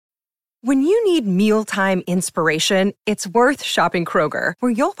When you need mealtime inspiration, it's worth shopping Kroger,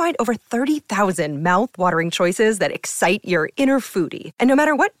 where you'll find over 30,000 mouth-watering choices that excite your inner foodie. And no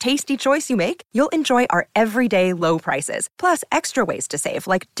matter what tasty choice you make, you'll enjoy our everyday low prices, plus extra ways to save,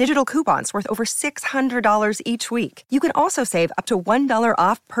 like digital coupons worth over $600 each week. You can also save up to $1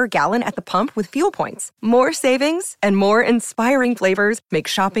 off per gallon at the pump with fuel points. More savings and more inspiring flavors make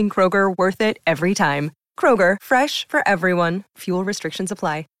shopping Kroger worth it every time. Kroger, fresh for everyone. Fuel restrictions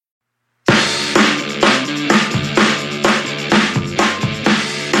apply.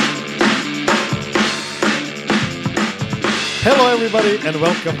 Hello, everybody, and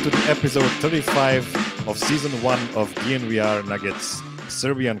welcome to the episode 35 of Season 1 of DNVR Nuggets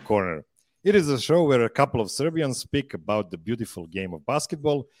Serbian Corner. It is a show where a couple of Serbians speak about the beautiful game of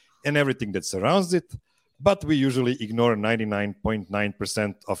basketball and everything that surrounds it, but we usually ignore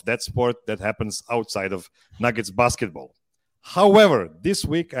 99.9% of that sport that happens outside of Nuggets basketball. However, this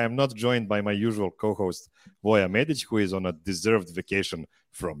week I am not joined by my usual co-host Voja Medic, who is on a deserved vacation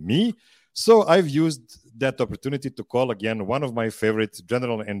from me. So I've used that opportunity to call again one of my favorite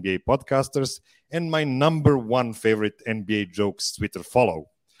general NBA podcasters and my number one favorite NBA jokes Twitter follow.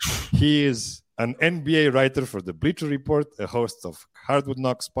 He is an NBA writer for the Bleacher Report, a host of Hardwood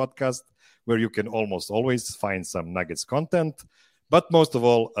Knocks podcast, where you can almost always find some Nuggets content, but most of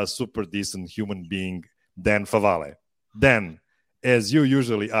all, a super decent human being, Dan Favale. Dan, as you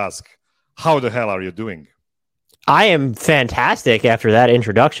usually ask, how the hell are you doing? I am fantastic after that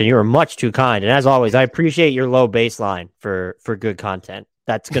introduction. You are much too kind. And as always, I appreciate your low baseline for good content.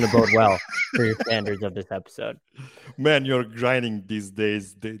 That's going to bode well for your standards of this episode. Man, you're grinding these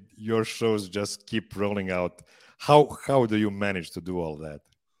days. Your shows just keep rolling out. How do you manage to do all that?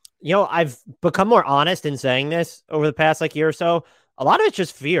 You know, I've become more honest in saying this over the past year or so. A lot of it's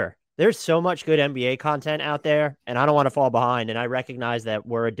just fear. There's so much good NBA content out there, and I don't want to fall behind. And I recognize that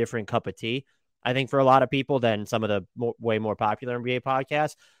we're a different cup of tea, I think, for a lot of people than some of the way more popular NBA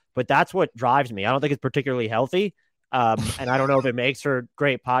podcasts. But that's what drives me. I don't think it's particularly healthy. And I don't know if it makes for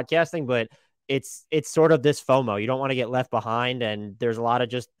great podcasting, but it's sort of this FOMO. You don't want to get left behind. And there's a lot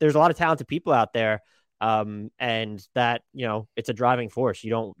of talented people out there. And that, it's a driving force.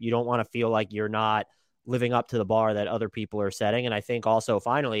 You don't want to feel like you're not living up to the bar that other people are setting. And I think also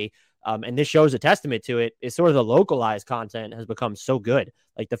finally, and this shows a testament to it, is sort of the localized content has become so good.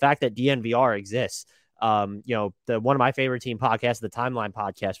 Like the fact that DNVR exists, one of my favorite team podcasts, the Timeline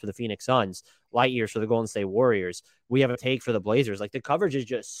podcast for the Phoenix Suns, Light Years for the Golden State Warriors. We have a take for the Blazers. Like the coverage is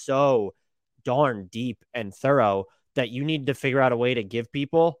just so darn deep and thorough that you need to figure out a way to give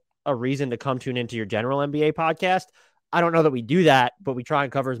people a reason to come tune into your general NBA podcast. I don't know that we do that, but we try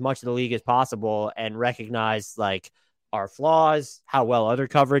and cover as much of the league as possible and recognize like our flaws, how well other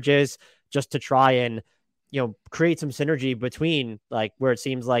coverage is, just to try and, create some synergy between like where it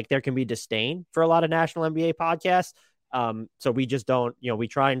seems like there can be disdain for a lot of national NBA podcasts. So we just don't, we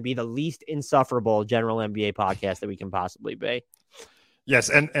try and be the least insufferable general NBA podcast that we can possibly be. Yes,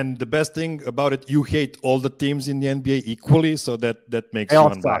 and the best thing about it, you hate all the teams in the NBA equally, so that makes you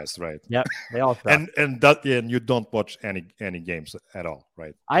unbiased, right? Yep, they all suck. and you don't watch any games at all,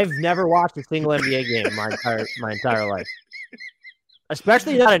 right? I've never watched a single NBA game in my entire life,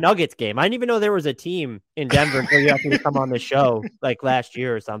 especially not a Nuggets game. I didn't even know there was a team in Denver until you asked me to come on the show like last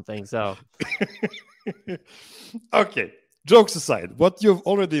year or something. So, okay. Jokes aside, what you've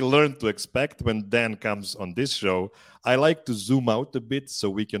already learned to expect when Dan comes on this show, I like to zoom out a bit so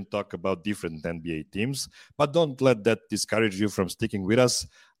we can talk about different NBA teams, but don't let that discourage you from sticking with us.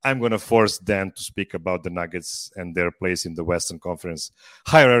 I'm going to force Dan to speak about the Nuggets and their place in the Western Conference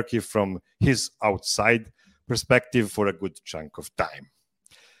hierarchy from his outside perspective for a good chunk of time.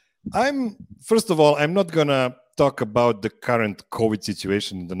 First of all, I'm not going to talk about the current COVID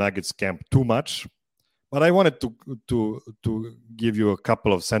situation in the Nuggets camp too much. But I wanted to give you a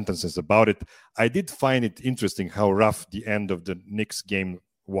couple of sentences about it. I did find it interesting how rough the end of the Knicks game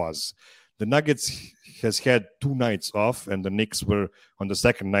was. The Nuggets has had 2 nights off, and the Knicks were on the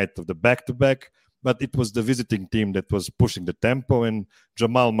second night of the back-to-back. But it was the visiting team that was pushing the tempo, and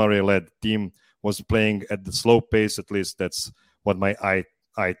Jamal Murray-led team was playing at the slow pace. At least that's what my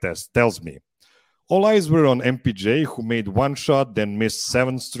eye test tells me. All eyes were on MPJ, who made 1 shot, then missed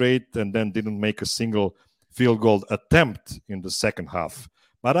 7 straight, and then didn't make a single field goal attempt in the second half.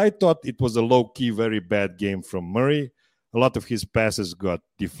 But I thought it was a low-key, very bad game from Murray. A lot of his passes got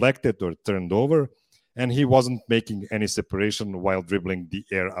deflected or turned over, and he wasn't making any separation while dribbling the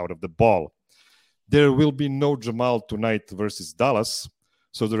air out of the ball. There will be no Jamal tonight versus Dallas,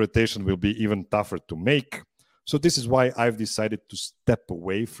 so the rotation will be even tougher to make. So this is why I've decided to step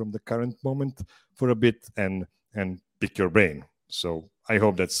away from the current moment for a bit and pick your brain. So I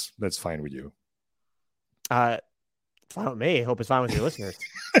hope that's fine with you. It's fine with me. I hope it's fine with your listeners.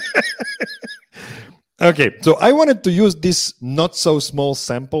 Okay, so I wanted to use this not so small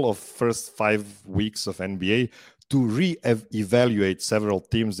sample of first 5 weeks of NBA to re-evaluate several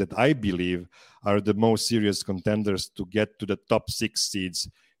teams that I believe are the most serious contenders to get to the top 6 seeds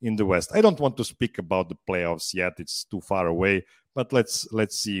in the West. I don't want to speak about the playoffs yet; it's too far away. But let's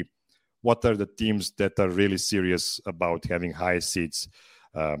see what are the teams that are really serious about having high seeds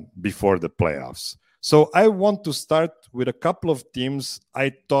before the playoffs. So I want to start with a couple of teams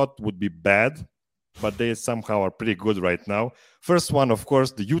I thought would be bad, but they somehow are pretty good right now. First one, of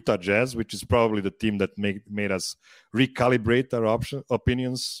course, the Utah Jazz, which is probably the team that made us recalibrate our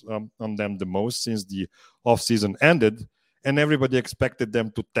opinions on them the most since the offseason ended. And everybody expected them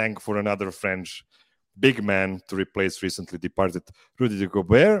to tank for another French big man to replace recently departed Rudy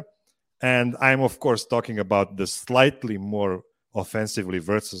Gobert. And I'm, of course, talking about the slightly more offensively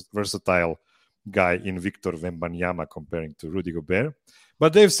versatile guy in Victor Wembanyama comparing to Rudy Gobert.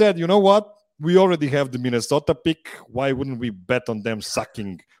 But they've said, you know what? We already have the Minnesota pick. Why wouldn't we bet on them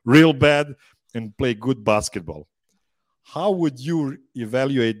sucking real bad and play good basketball? How would you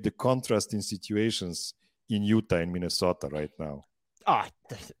evaluate the contrast in situations in Utah and Minnesota right now? Oh,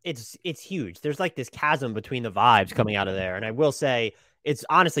 it's huge. There's like this chasm between the vibes coming out of there. And I will say it's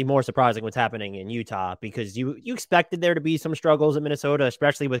honestly more surprising what's happening in Utah because you expected there to be some struggles in Minnesota,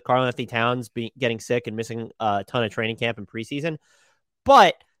 especially with Karl-Anthony Towns getting sick and missing a ton of training camp and preseason.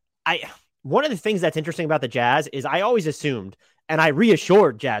 But one of the things that's interesting about the Jazz is I always assumed, and I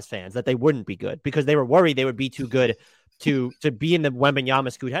reassured Jazz fans that they wouldn't be good because they were worried they would be too good to be in the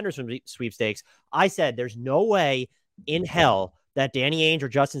Wembanyama Scoot Henderson sweepstakes. I said there's no way in hell that Danny Ainge or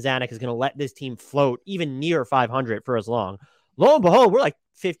Justin Zanuck is going to let this team float even near 500 for as long. Lo and behold, we're like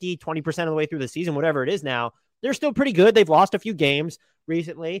 50, 20% of the way through the season, whatever it is now. They're still pretty good. They've lost a few games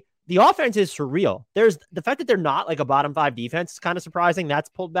recently. The offense is surreal. There's the fact that they're not like a bottom 5 defense is kind of surprising. That's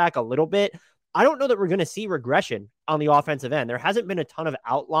pulled back a little bit. I don't know that we're going to see regression on the offensive end. There hasn't been a ton of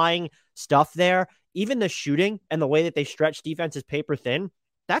outlying stuff there. Even the shooting and the way that they stretch defenses paper thin,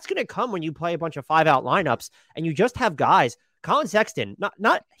 that's going to come when you play a bunch of 5-out lineups and you just have guys. Colin Sexton,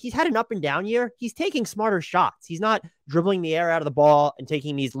 not he's had an up and down year. He's taking smarter shots. He's not dribbling the air out of the ball and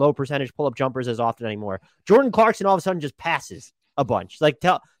taking these low percentage pull-up jumpers as often anymore. Jordan Clarkson all of a sudden just passes a bunch. Like,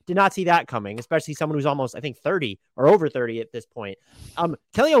 did not see that coming, especially someone who's almost, I think, 30 or over 30 at this point.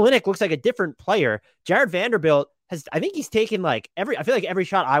 Kelly Olynyk looks like a different player. Jared Vanderbilt I think he's taken I feel like every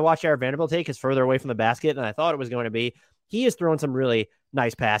shot I watch Jared Vanderbilt take is further away from the basket than I thought it was going to be. He has thrown some really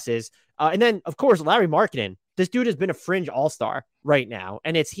nice passes. And then, of course, Larry Markkinen. This dude has been a fringe all-star right now.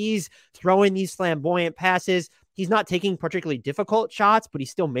 And he's throwing these flamboyant passes. He's not taking particularly difficult shots, but he's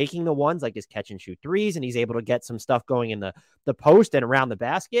still making the ones like his catch and shoot threes. And he's able to get some stuff going in the post and around the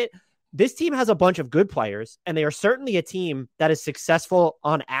basket. This team has a bunch of good players, and they are certainly a team that is successful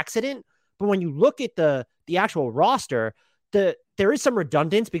on accident. But when you look at the actual roster, there is some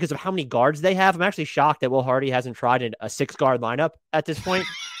redundance because of how many guards they have. I'm actually shocked that Will Hardy hasn't tried a 6-guard lineup at this point.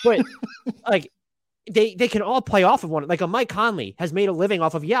 But they can all play off of one. Like a Mike Conley has made a living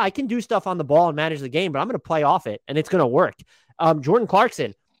off of, I can do stuff on the ball and manage the game, but I'm going to play off it and it's going to work. Jordan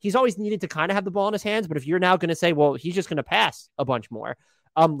Clarkson, he's always needed to kind of have the ball in his hands, but if you're now going to say, well, he's just going to pass a bunch more.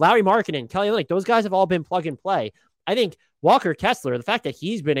 Larry Markkinen, Kelly Olynyk, those guys have all been plug and play. I think Walker Kessler, the fact that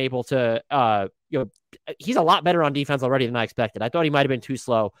he's been able to, he's a lot better on defense already than I expected. I thought he might have been too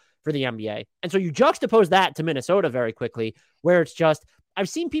slow for the NBA. And so you juxtapose that to Minnesota very quickly, where it's just, I've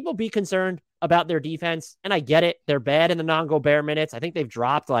seen people be concerned about their defense, and I get it. They're bad in the non-Gobert minutes. I think they've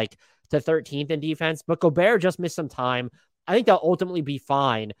dropped to 13th in defense, but Gobert just missed some time. I think they'll ultimately be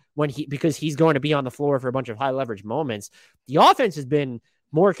fine because he's going to be on the floor for a bunch of high leverage moments. The offense has been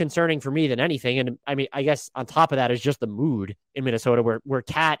more concerning for me than anything. And I mean, I guess on top of that is just the mood in Minnesota where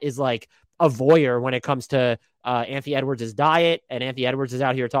Cat is like a voyeur when it comes to Anthony Edwards' diet. And Anthony Edwards is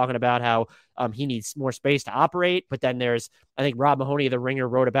out here talking about how he needs more space to operate. But then I think Rob Mahoney, the Ringer,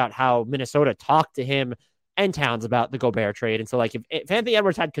 wrote about how Minnesota talked to him and Towns about the Gobert trade. And so if Anthony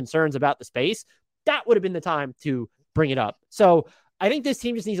Edwards had concerns about the space, that would have been the time to bring it up. So I think this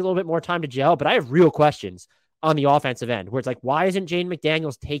team just needs a little bit more time to gel, but I have real questions on the offensive end where it's like, why isn't Jaden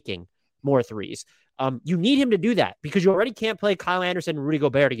McDaniels taking more threes? You need him to do that because you already can't play Kyle Anderson and Rudy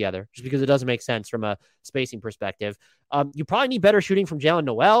Gobert together just because it doesn't make sense from a spacing perspective. You probably need better shooting from Jalen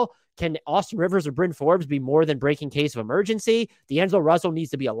Noel. Can Austin Rivers or Bryn Forbes be more than breaking case of emergency? D'Angelo Russell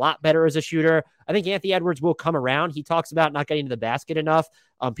needs to be a lot better as a shooter. I think Anthony Edwards will come around. He talks about not getting to the basket enough.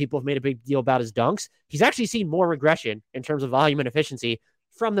 People have made a big deal about his dunks. He's actually seen more regression in terms of volume and efficiency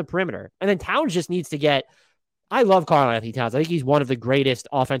from the perimeter. And then Towns just needs to get I love Karl-Anthony Towns. I think he's one of the greatest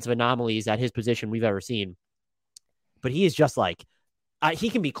offensive anomalies at his position we've ever seen. But he is just like, he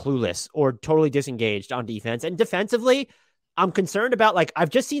can be clueless or totally disengaged on defense. And defensively, I'm concerned about, like, I've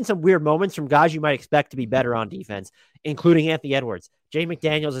just seen some weird moments from guys you might expect to be better on defense, including Anthony Edwards. Jay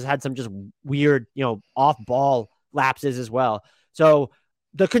McDaniels has had some just weird, off-ball lapses as well. So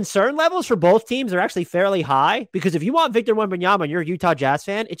the concern levels for both teams are actually fairly high, because if you want Victor Wembanyama and you're a Utah Jazz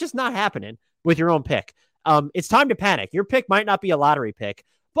fan, it's just not happening with your own pick. It's time to panic. Your pick might not be a lottery pick,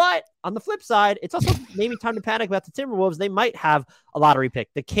 but on the flip side, it's also maybe time to panic about the Timberwolves. They might have a lottery pick.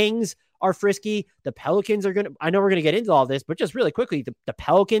 The Kings are frisky. The Pelicans are I know we're going to get into all this, but just really quickly, the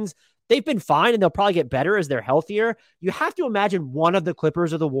Pelicans, they've been fine and they'll probably get better as they're healthier. You have to imagine one of the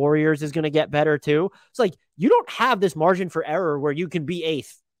Clippers or the Warriors is going to get better too. It's like, you don't have this margin for error where you can be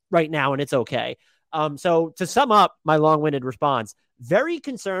eighth right now and it's okay. So to sum up my long-winded response, very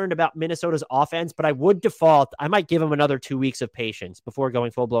concerned about Minnesota's offense, but I might give them another 2 weeks of patience before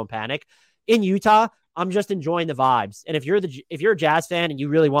going full-blown panic. In Utah, I'm just enjoying the vibes. And if you're a Jazz fan and you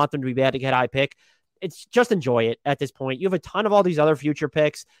really want them to be bad to get high pick, it's just enjoy it at this point. You have a ton of all these other future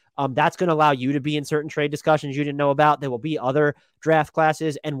picks. That's going to allow you to be in certain trade discussions you didn't know about. There will be other draft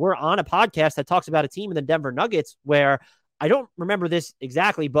classes. And we're on a podcast that talks about a team in the Denver Nuggets where, I don't remember this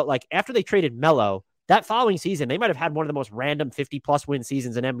exactly, but like after they traded Melo, that following season, they might have had one of the most random 50-plus win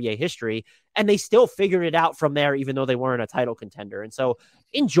seasons in NBA history, and they still figured it out from there, even though they weren't a title contender. And so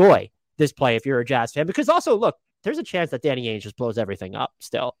enjoy this play if you're a Jazz fan, because also, look, there's a chance that Danny Ainge just blows everything up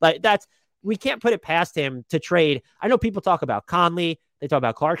still. Like, we can't put it past him to trade. I know people talk about Conley, they talk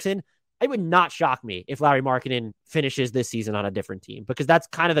about Clarkson. It would not shock me if Larry Markkinen finishes this season on a different team, because that's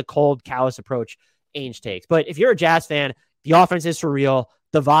kind of the cold, callous approach Ainge takes. But if you're a Jazz fan, the offense is for real.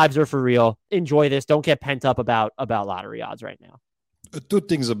 The vibes are for real. Enjoy this. Don't get pent up about lottery odds right now. Two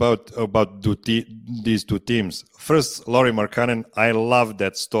things about these two teams. First, Lauri Markkanen. I love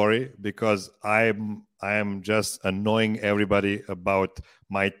that story because I am just annoying everybody about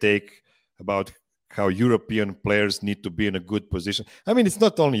my take about how European players need to be in a good position. I mean, it's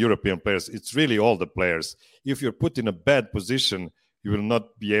not only European players. It's really all the players. If you're put in a bad position, you will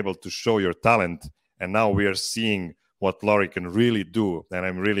not be able to show your talent. And now we are seeing what Laurie can really do, and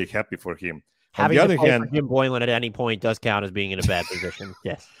I'm really happy for him. Having on the other hand, Jim Boylan at any point does count as being in a bad position.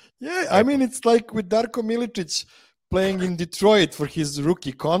 Yes. Yeah, I mean, it's like with Darko Milicic playing in Detroit for his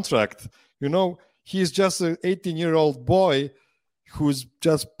rookie contract. He's just an 18-year-old boy who's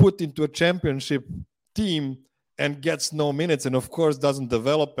just put into a championship team and gets no minutes, and of course doesn't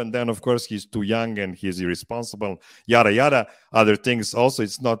develop, and then of course he's too young and he's irresponsible, yada yada, other things. Also,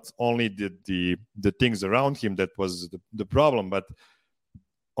 it's not only the things around him that was the problem, but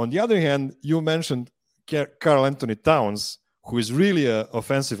on the other hand, you mentioned Karl-Anthony Towns, who is really an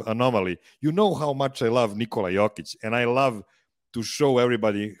offensive anomaly. You know how much I love Nikola Jokic, and I love to show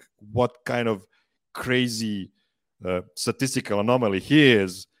everybody what kind of crazy statistical anomaly he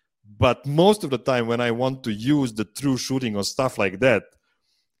is. But most of the time when I want to use the true shooting or stuff like that,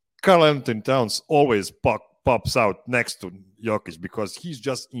 Karl-Anthony Towns always pops out next to Jokic because he's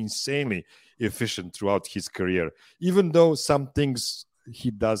just insanely efficient throughout his career. Even though some things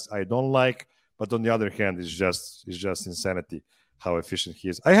he does I don't like, but on the other hand, it's just insanity how efficient he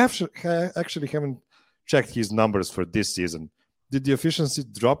is. I actually haven't checked his numbers for this season. Did the efficiency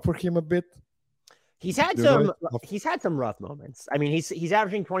drop for him a bit? He's had some rough moments. I mean, he's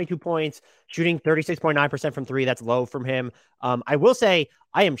averaging 22 points, shooting 36.9% from three. That's low from him. I will say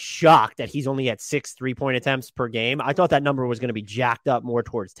I am shocked that he's only at 6 3-point attempts per game. I thought that number was going to be jacked up more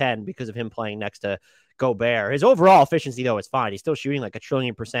towards 10 because of him playing next to Gobert. His overall efficiency, though, is fine. He's still shooting like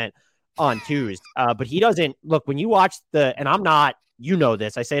 1,000,000,000,000% on twos. But he doesn't look, when you watch and I'm not,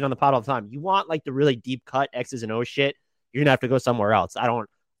 this, I say it on the pod all the time. You want like the really deep cut X's and O's shit, you're going to have to go somewhere else.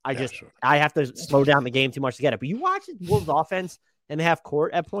 I have to slow down the game too much to get it. But you watch Wolves offense and they have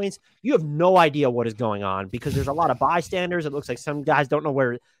court at points, you have no idea what is going on because there's a lot of bystanders. It looks like some guys don't know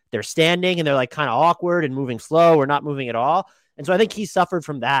where they're standing and they're like kind of awkward and moving slow or not moving at all. And so I think he suffered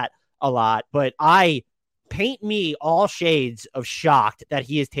from that a lot. But paint me all shades of shocked that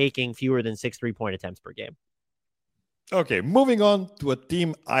he is taking fewer than 6 3-point attempts per game. Okay, moving on to a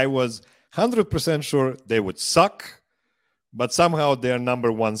team I was 100% sure they would suck, but somehow they're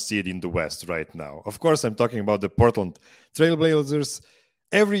number one seed in the West right now. Of course, I'm talking about the Portland Trailblazers.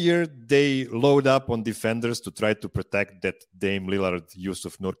 Every year, they load up on defenders to try to protect that Dame Lillard,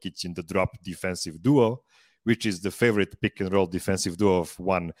 Yusuf Nurkic in the drop defensive duo, which is the favorite pick-and-roll defensive duo of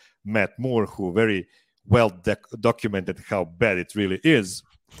one Matt Moore, who very well documented how bad it really is.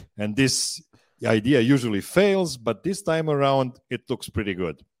 And this idea usually fails, but this time around, it looks pretty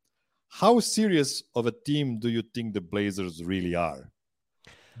good. How serious of a team do you think the Blazers really are?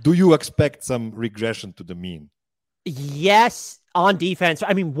 Do you expect some regression to the mean? Yes, on defense.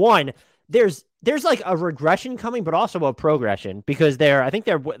 I mean, one, there's like a regression coming, but also a progression because I think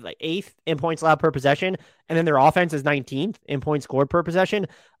they're like 8th in points allowed per possession, and then their offense is 19th in points scored per possession.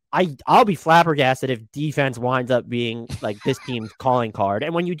 I'll be flabbergasted if defense winds up being like this team's calling card.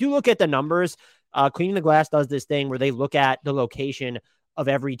 And when you do look at the numbers, Cleaning the Glass does this thing where they look at the location of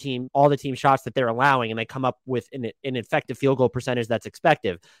every team, all the team shots that they're allowing, and they come up with an effective field goal percentage that's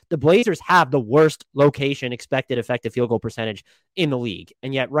expected. The Blazers have the worst location expected effective field goal percentage in the league.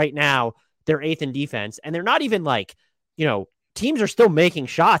 And yet right now they're 8th in defense, and they're not even like, teams are still making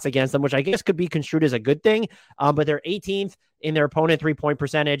shots against them, which I guess could be construed as a good thing. But they're 18th in their opponent 3-point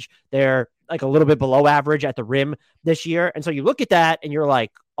percentage. They're like a little bit below average at the rim this year. And so you look at that and you're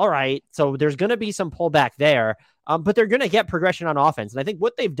like, all right, so there's going to be some pullback there. But they're going to get progression on offense. And I think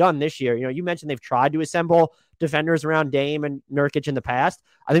what they've done this year, you mentioned they've tried to assemble defenders around Dame and Nurkic in the past.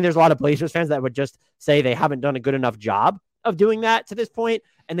 I think there's a lot of Blazers fans that would just say they haven't done a good enough job of doing that to this point.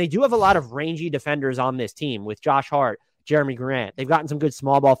 And they do have a lot of rangy defenders on this team with Josh Hart, Jeremy Grant. They've gotten some good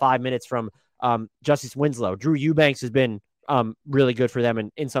small ball 5 minutes from Justice Winslow. Drew Eubanks has been really good for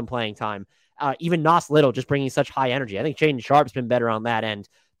them in some playing time. Even Nas Little just bringing such high energy. I think Shaedon Sharp's been better on that end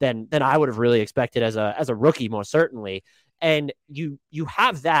than I would have really expected as a rookie, most certainly. And you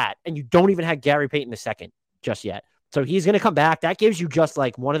have that, and you don't even have Gary Payton II just yet. So he's going to come back. That gives you just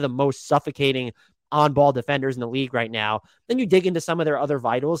like one of the most suffocating on-ball defenders in the league right now. Then you dig into some of their other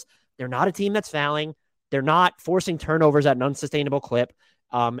vitals. They're not a team that's fouling. They're not forcing turnovers at an unsustainable clip.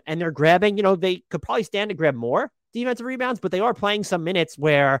 And they're grabbing, they could probably stand to grab more defensive rebounds, but they are playing some minutes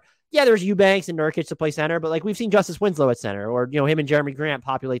where, yeah, there's Eubanks and Nurkic to play center, but like we've seen Justice Winslow at center, or, him and Jeremy Grant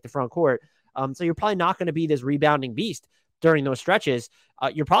populate the front court. So you're probably not going to be this rebounding beast during those stretches.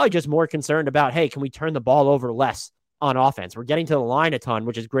 You're probably just more concerned about, hey, can we turn the ball over less on offense? We're getting to the line a ton,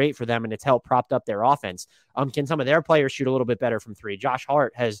 which is great for them, and it's helped propped up their offense. Can some of their players shoot a little bit better from three? Josh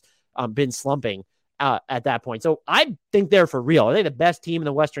Hart has been slumping at that point. So I think they're for real. Are they the best team in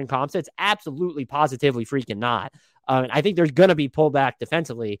the Western Conference? It's absolutely, positively freaking not. And I think there's going to be pullback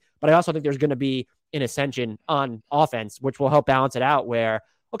defensively, but I also think there's going to be an ascension on offense, which will help balance it out where,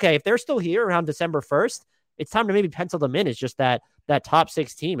 okay, if they're still here around December 1st, it's time to maybe pencil them in as just that top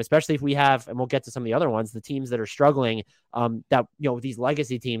 6 team, especially if we have, and we'll get to some of the other ones, the teams that are struggling, that, these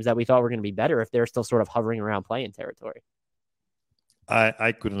legacy teams that we thought were going to be better if they're still sort of hovering around play-in territory.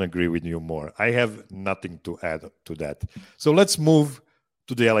 I couldn't agree with you more. I have nothing to add to that. So let's move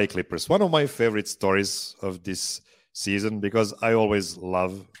to the LA Clippers. One of my favorite stories of this season, because I always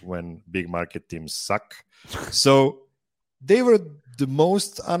love when big market teams suck. So they were the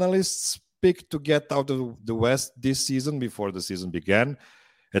most analysts picked to get out of the West this season before the season began,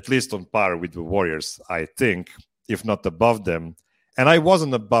 at least on par with the Warriors, I think, if not above them. And I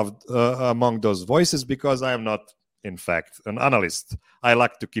wasn't among those voices because I am not, in fact, an analyst. I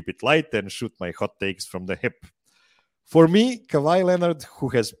like to keep it light and shoot my hot takes from the hip. For me, Kawhi Leonard, who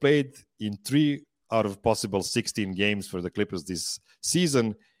has played in 3 out of possible 16 games for the Clippers this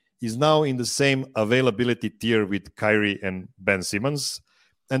season, is now in the same availability tier with Kyrie and Ben Simmons.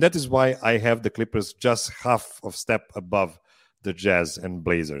 And that is why I have the Clippers just half of step above the Jazz and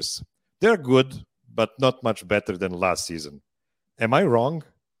Blazers. They're good, but not much better than last season. Am I wrong?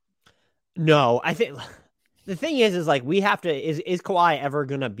 No, I think the thing is like we have to, is Kawhi ever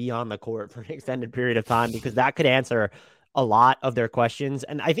going to be on the court for an extended period of time? Because that could answer a lot of their questions.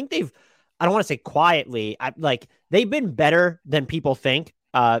 And I think I don't want to say quietly, they've been better than people think,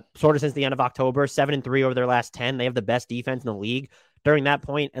 sort of since the end of October, 7-3 over their last 10. They have the best defense in the league during that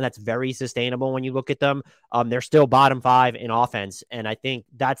point, and that's very sustainable when you look at them. They're still bottom 5 in offense, and I think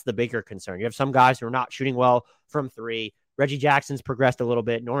that's the bigger concern. You have some guys who are not shooting well from 3. Reggie Jackson's progressed a little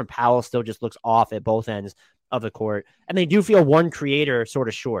bit. Norman Powell still just looks off at both ends of the court, and they do feel one creator sort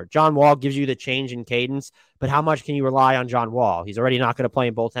of short. John Wall gives you the change in cadence, but how much can you rely on John Wall? He's already not going to play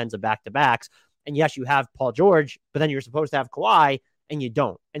in both ends of back-to-backs, and yes, you have Paul George, but then you're supposed to have Kawhi, and you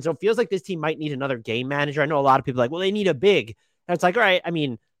don't. And so it feels like this team might need another game manager. I know a lot of people are like, well, they need a big. And it's like, all right, I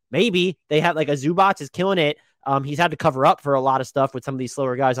mean, maybe they have like a Zubac is killing it. He's had to cover up for a lot of stuff with some of these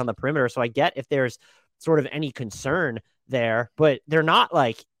slower guys on the perimeter. So I get if there's sort of any concern there, but they're not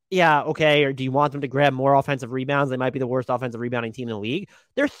like, yeah, okay, or do you want them to grab more offensive rebounds? They might be the worst offensive rebounding team in the league.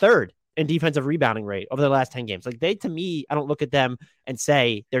 They're 3rd in defensive rebounding rate over the last 10 games. Like to me, I don't look at them and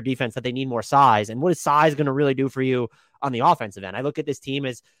say their defense that they need more size. And what is size going to really do for you on the offensive end? I look at this team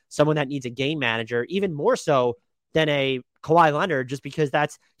as someone that needs a game manager, even more so than a Kawhi Leonard, just because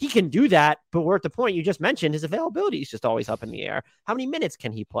he can do that. But we're at the point you just mentioned, his availability is just always up in the air. How many minutes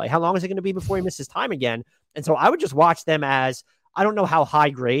can he play? How long is it going to be before he misses time again? And so I would just watch them as, I don't know how high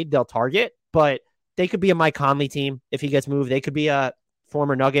grade they'll target, but they could be a Mike Conley team if he gets moved. They could be a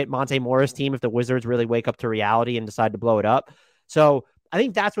former Nugget Monte Morris team if the Wizards really wake up to reality and decide to blow it up. So I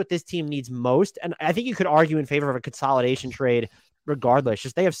think that's what this team needs most. And I think you could argue in favor of a consolidation trade regardless.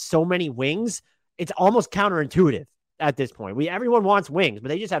 Just they have so many wings. It's almost counterintuitive at this point. Everyone wants wings, but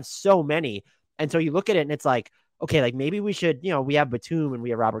they just have so many. And so you look at it and it's like, okay, like maybe we should, we have Batum and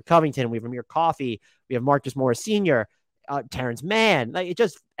we have Robert Covington, we have Amir Coffey, we have Marcus Morris Sr., Terrence Mann,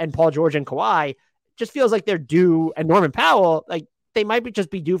 and Paul George and Kawhi. Just feels like they're due, and Norman Powell, like they might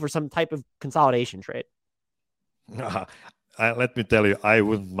just be due for some type of consolidation trade. Let me tell you, I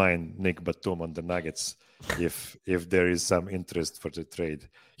wouldn't mind Nick Batum on the Nuggets if there is some interest for the trade.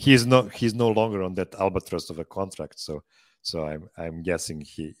 He's no longer on that albatross of a contract, so I'm guessing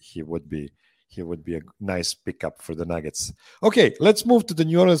he would be a nice pickup for the Nuggets. Okay, let's move to the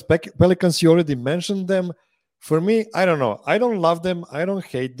New Orleans Pelicans. You already mentioned them. For me, I don't know. I don't love them. I don't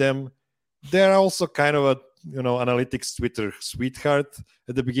hate them. They're also kind of a analytics Twitter sweetheart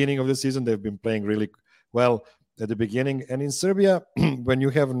at the beginning of the season. They've been playing really well at the beginning. And in Serbia, when you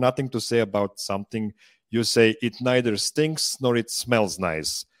have nothing to say about something, you say it neither stinks nor it smells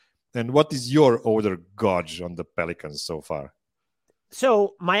nice. And what is your odor gauge on the Pelicans so far?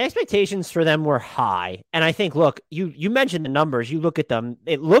 So my expectations for them were high. And I think, look, you mentioned the numbers. You look at them.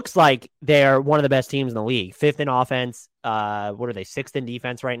 It looks like they're one of the best teams in the league. 5th in offense. What are they? 6th in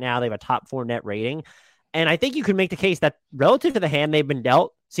defense right now. They have a top 4 net rating. And I think you can make the case that relative to the hand they've been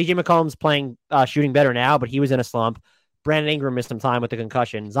dealt, CJ McCollum's playing, shooting better now, but he was in a slump. Brandon Ingram missed some time with the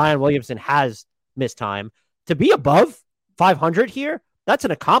concussion. Zion Williamson has missed time. To be above 500 here, that's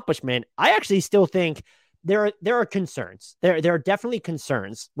an accomplishment. I actually still think there are concerns. There are definitely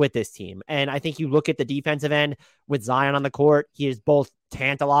concerns with this team. And I think you look at the defensive end with Zion on the court, he is both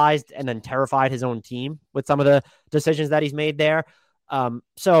tantalized and then terrified his own team with some of the decisions that he's made there.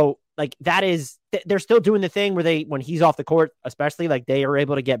 So like that is, they're still doing the thing where when he's off the court, especially, like they are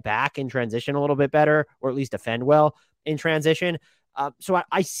able to get back in transition a little bit better, or at least defend well in transition. So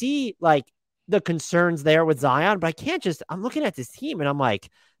I see like the concerns there with Zion, but I'm looking at this team and I'm like,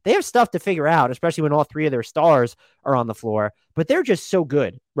 they have stuff to figure out, especially when all 3 of their stars are on the floor, but they're just so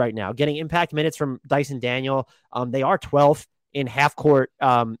good right now, getting impact minutes from Dyson Daniel. They are 12th in half court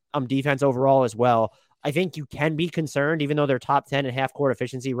defense overall as well. I think you can be concerned, even though they're top 10 in half court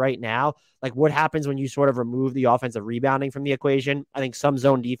efficiency right now. Like what happens when you sort of remove the offensive rebounding from the equation? I think some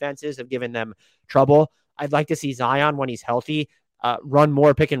zone defenses have given them trouble. I'd like to see Zion, when he's healthy, run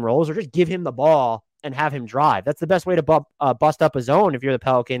more pick and rolls, or just give him the ball and have him drive. That's the best way to bust up a zone if you're the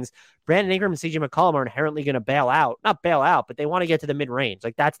Pelicans. Brandon Ingram and CJ McCollum are inherently going to not bail out, but they want to get to the mid-range.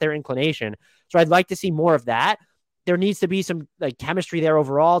 Like that's their inclination. So I'd like to see more of that. There needs to be some like chemistry there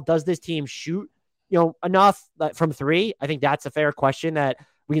overall. Does this team shoot, enough from 3? I think that's a fair question that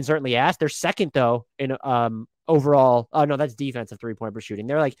we can certainly ask. They're second though in overall. Oh no, that's defensive 3-point per shooting.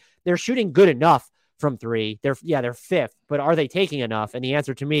 They're shooting good enough from 3. They're 5th, but are they taking enough? And the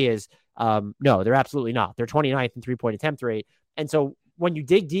answer to me is no, they're absolutely not. They're 29th in 3-point attempt rate. And so when you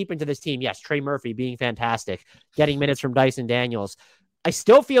dig deep into this team, yes, Trey Murphy being fantastic, getting minutes from Dyson Daniels, I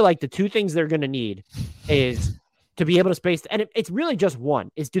still feel like the 2 things they're going to need is to be able to space. And it's really just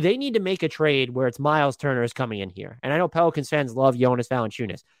one, is do they need to make a trade where it's Miles Turner is coming in here? And I know Pelicans fans love Jonas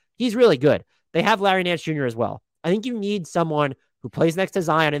Valanciunas. He's really good. They have Larry Nance Jr. as well. I think you need someone who plays next to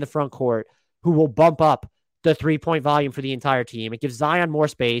Zion in the front court, who will bump up the 3-point volume for the entire team. It gives Zion more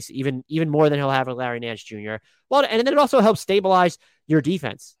space, even more than he'll have with Larry Nance Jr. Well, and then it also helps stabilize your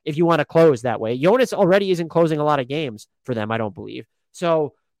defense if you want to close that way. Jonas already isn't closing a lot of games for them, I don't believe.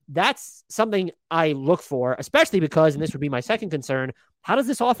 So that's something I look for, especially because, and this would be my second concern, how does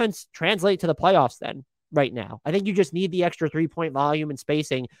this offense translate to the playoffs then right now? I think you just need the extra 3-point volume and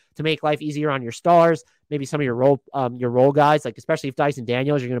spacing to make life easier on your stars, maybe some of your role guys, like especially if Dyson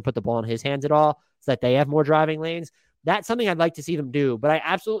Daniels, you're going to put the ball in his hands at all so that they have more driving lanes. That's something I'd like to see them do, but I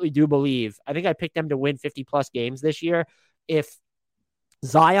absolutely do believe, I think I picked them to win 50-plus games this year. If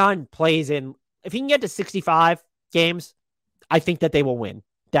Zion plays if he can get to 65 games, I think that they will win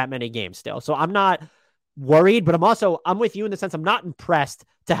that many games still. So I'm not worried, but I'm with you in the sense I'm not impressed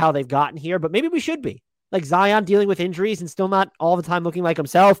to how they've gotten here, but maybe we should be. Like Zion dealing with injuries and still not all the time looking like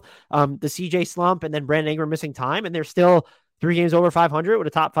himself, the CJ slump, and then Brandon Ingram missing time, and they're still 3 games over 500 with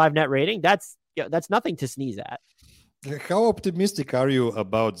a top 5 net rating. That's nothing to sneeze at. How optimistic are you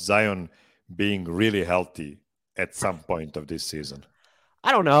about Zion being really healthy at some point of this season?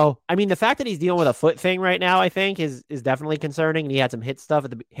 I don't know. I mean, the fact that he's dealing with a foot thing right now, I think, is definitely concerning. And he had some hip stuff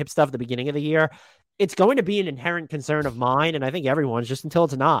at the beginning of the year. It's going to be an inherent concern of mine, and I think everyone's, just until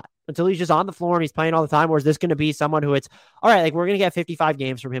it's not. Until he's just on the floor and he's playing all the time, or is this going to be someone who it's, all right, like we're going to get 55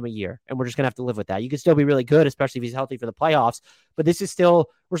 games from him a year, and we're just going to have to live with that. You can still be really good, especially if he's healthy for the playoffs, but we're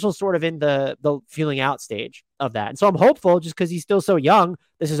still sort of in the feeling out stage of that. And so I'm hopeful, just because he's still so young.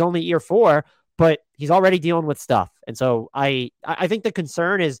 This is only year 4, but he's already dealing with stuff. And so I think the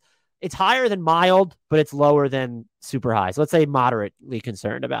concern is it's higher than mild, but it's lower than super high. So let's say moderately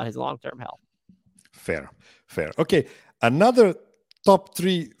concerned about his long-term health. Fair. Okay, another top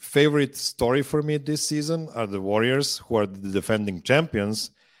 3 favorite story for me this season are the Warriors, who are the defending champions.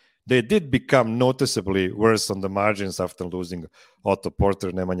 They did become noticeably worse on the margins after losing Otto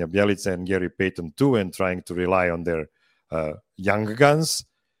Porter, Nemanja Bjelica, and Gary Payton too, and trying to rely on their young guns.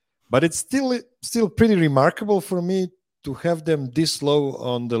 But it's still pretty remarkable for me to have them this low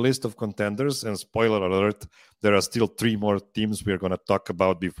on the list of contenders. And spoiler alert, there are still 3 more teams we're going to talk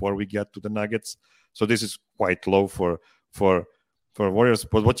about before we get to the Nuggets. So this is quite low for Warriors.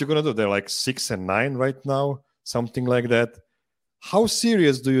 But what you're going to do? They're like 6 and 9 right now, something like that. How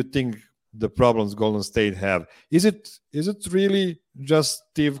serious do you think the problems Golden State have? Is it really just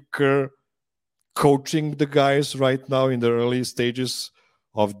Steve Kerr coaching the guys right now in the early stages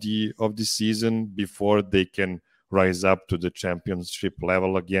of the season before they can rise up to the championship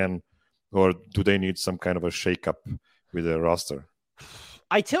level again, or do they need some kind of a shakeup with their roster?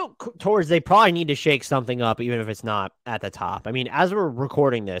 I tilt towards they probably need to shake something up, even if it's not at the top. I mean, as we're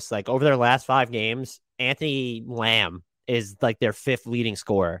recording this, like over their last 5 games, Anthony Lamb is like their 5th leading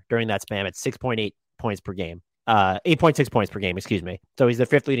scorer during that span at 6.8 points per game, 8.6 points per game, excuse me. So he's the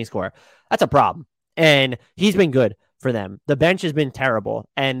 5th leading scorer. That's a problem. And he's been good for them. The bench has been terrible,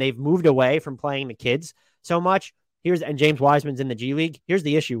 and they've moved away from playing the kids so much. And James Wiseman's in the G League. Here's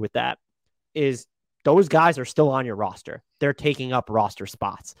the issue with that is those guys are still on your roster. They're taking up roster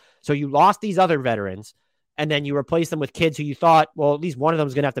spots. So you lost these other veterans, and then you replace them with kids who you thought, well, at least one of them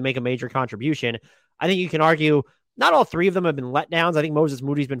is going to have to make a major contribution. I think you can argue not all 3 of them have been letdowns. I think Moses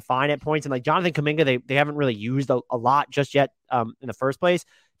Moody's been fine at points. And like Jonathan Kuminga, they haven't really used a lot just yet in the first place.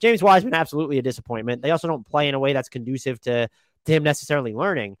 James Wiseman, absolutely a disappointment. They also don't play in a way that's conducive to him necessarily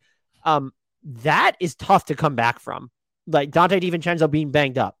learning. That is tough to come back from. Like Dante DiVincenzo being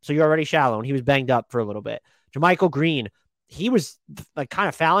banged up. So you're already shallow, and he was banged up for a little bit. JaMychal Green, he was like kind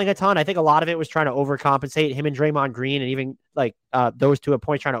of fouling a ton. I think a lot of it was trying to overcompensate him and Draymond Green, and even like those two at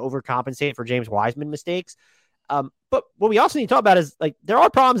points trying to overcompensate for James Wiseman mistakes. But what we also need to talk about is like there are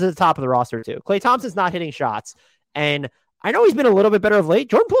problems at the top of the roster too. Klay Thompson's not hitting shots, and I know he's been a little bit better of late.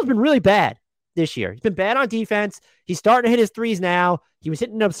 Jordan Poole's been really bad this year. He's been bad on defense. He's starting to hit his threes now. He was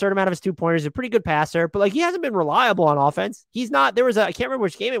hitting an absurd amount of his 2-pointers. He's a pretty good passer, but like he hasn't been reliable on offense. He's not, I can't remember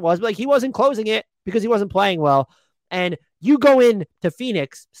which game it was, but like he wasn't closing it because he wasn't playing well. And you go in to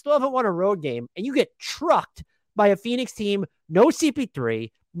Phoenix, still haven't won a road game, and you get trucked by a Phoenix team, no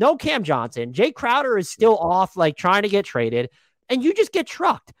CP3, no Cam Johnson. Jay Crowder is still off, like trying to get traded, and you just get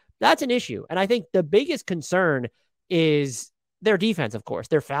trucked. That's an issue. And I think the biggest concern is their defense, of course.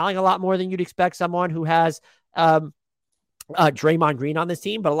 They're fouling a lot more than you'd expect someone who has Draymond Green on this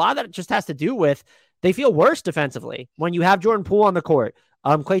team, but a lot of that just has to do with they feel worse defensively when you have Jordan Poole on the court.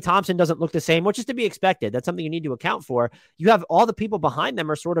 Klay Thompson doesn't look the same, which is to be expected. That's something you need to account for. You have all the people behind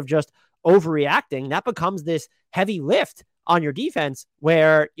them are sort of just overreacting. That becomes this heavy lift on your defense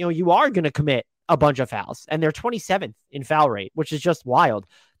where, you are going to commit a bunch of fouls, and they're 27th in foul rate, which is just wild.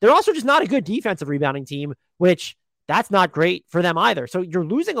 They're also just not a good defensive rebounding team, which that's not great for them either. So you're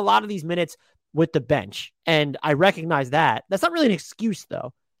losing a lot of these minutes with the bench, and I recognize that. That's not really an excuse,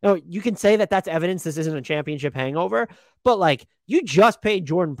 though. You can say that that's evidence this isn't a championship hangover, but like you just paid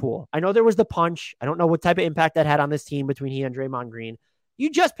Jordan Poole. I know there was the punch. I don't know what type of impact that had on this team between he and Draymond Green. You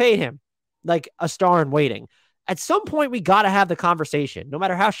just paid him like a star in waiting. At some point, we got to have the conversation, no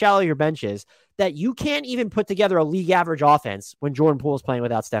matter how shallow your bench is, that you can't even put together a league average offense when Jordan Poole is playing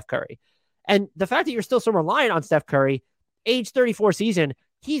without Steph Curry. And the fact that you're still so reliant on Steph Curry, age 34 season,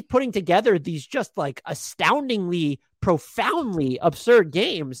 he's putting together these just like astoundingly, profoundly absurd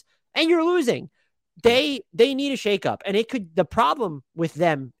games, and you're losing. They need a shakeup. And the problem with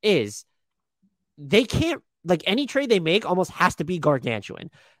them is they can't, like any trade they make almost has to be gargantuan.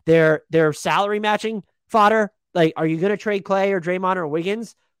 Their salary matching fodder, like, are you going to trade Clay or Draymond or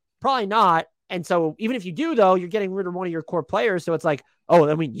Wiggins? Probably not. And so even if you do, though, you're getting rid of one of your core players. So it's like, oh,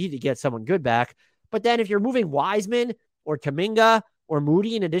 then we need to get someone good back. But then if you're moving Wiseman or Kuminga or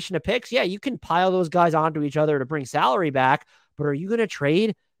Moody in addition to picks, yeah, you can pile those guys onto each other to bring salary back. But are you going to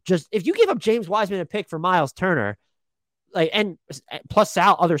trade? Just if you give up James Wiseman a pick for Miles Turner, and plus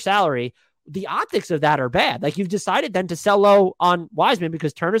other salary, the optics of that are bad. Like, you've decided then to sell low on Wiseman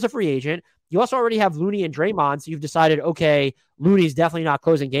because Turner's a free agent. You also already have Looney and Draymond, so you've decided, okay, Looney's definitely not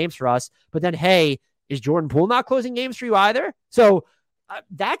closing games for us. But then, hey, is Jordan Poole not closing games for you either? So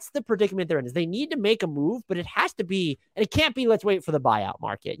that's the predicament they're in. Is they need to make a move, but it has to be, and it can't be, let's wait for the buyout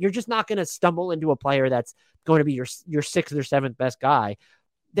market. You're just not going to stumble into a player that's going to be your sixth or seventh best guy.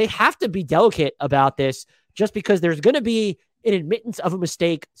 They have to be delicate about this, just because there's going to be an admittance of a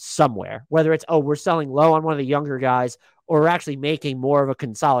mistake somewhere, whether it's, we're selling low on one of the younger guys, or we're actually making more of a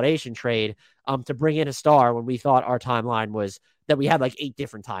consolidation trade to bring in a star when we thought our timeline was that we had like 8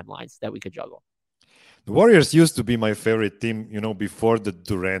 different timelines that we could juggle. The Warriors used to be my favorite team, before the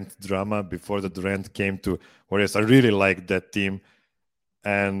Durant drama, before the Durant came to Warriors. I really liked that team.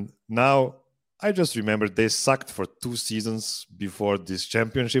 And now I just remember they sucked for 2 seasons before this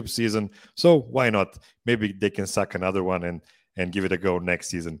championship season. So why not? Maybe they can suck another one and give it a go next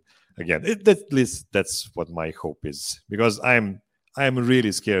season again. At least that's what my hope is, because I'm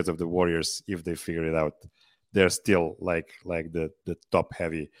really scared of the Warriors if they figure it out. They're still like the top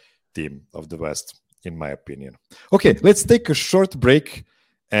heavy team of the West, in my opinion. Okay, let's take a short break,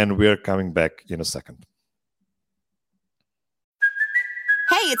 and we're coming back in a second.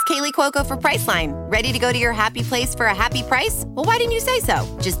 Hey, it's Kaylee Cuoco for Priceline. Ready to go to your happy place for a happy price? Well, why didn't you say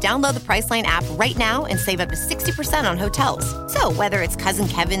so? Just download the Priceline app right now and save up to 60% on hotels. So whether it's Cousin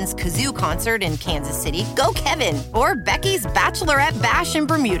Kevin's Kazoo Concert in Kansas City, go Kevin, or Becky's Bachelorette Bash in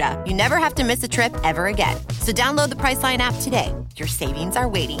Bermuda, you never have to miss a trip ever again. So download the Priceline app today. Your savings are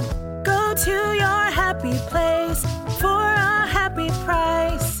waiting. Go to your happy place for a happy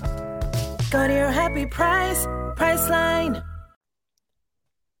price. Go to your happy price, Priceline.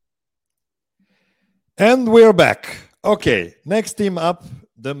 And we're back. Okay, next team up,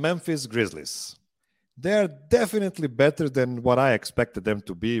 the Memphis Grizzlies. They're definitely better than what I expected them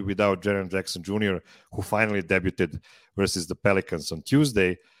to be without Jaren Jackson Jr., who finally debuted versus the Pelicans on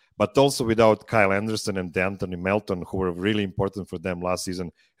Tuesday, but also without Kyle Anderson and D'Anthony Melton, who were really important for them last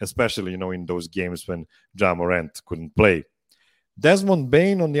season, especially, in those games when Ja Morant couldn't play. Desmond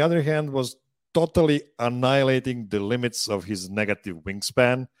Bane, on the other hand, was totally annihilating the limits of his negative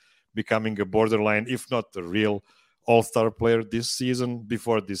wingspan, becoming a borderline, if not a real all-star player this season,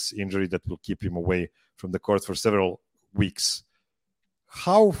 before this injury that will keep him away from the court for several weeks.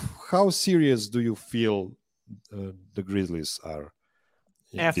 How serious do you feel the Grizzlies are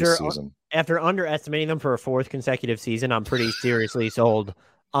this season? After underestimating them for a 4th consecutive season, I'm pretty seriously sold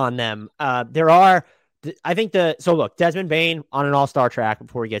on them. Look, Desmond Bane on an all-star track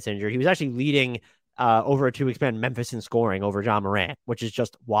before he gets injured. He was actually leading over a 2-week span Memphis in scoring over Ja Morant, which is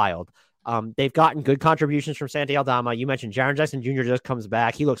just wild. They've gotten good contributions from Santi Aldama. You mentioned Jaren Jackson Jr. just comes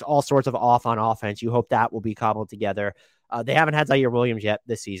back. He looks all sorts of off on offense. You hope that will be cobbled together. They haven't had Zaire Williams yet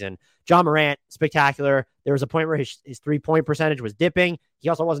this season. Ja Morant, spectacular. There was a point where his 3-point percentage was dipping. He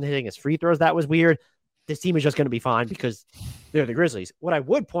also wasn't hitting his free throws. That was weird. This team is just going to be fine because they're the Grizzlies. What I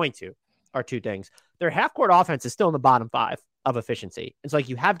would point to are 2 things. Their half-court offense is still in the bottom 5 of efficiency. It's like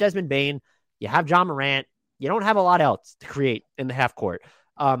you have Desmond Bane, you have Ja Morant. You don't have a lot else to create in the half court.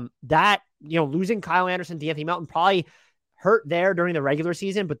 Losing Kyle Anderson, D'Anthony Melton probably hurt there during the regular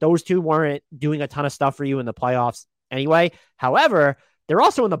season, but those 2 weren't doing a ton of stuff for you in the playoffs anyway. However, they're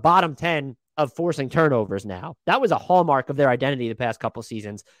also in the bottom 10 of forcing turnovers now. That was a hallmark of their identity the past couple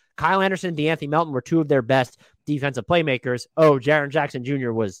seasons. Kyle Anderson and D'Anthony Melton were 2 of their best defensive playmakers. Jaren Jackson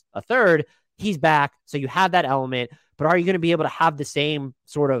Jr. was a 3rd. He's back, so you have that element, but are you going to be able to have the same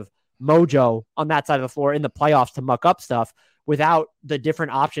sort of mojo on that side of the floor in the playoffs to muck up stuff without the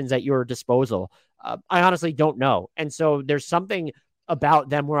different options at your disposal? I honestly don't know. And so there's something about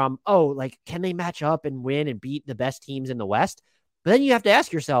them where can they match up and win and beat the best teams in the West? But then you have to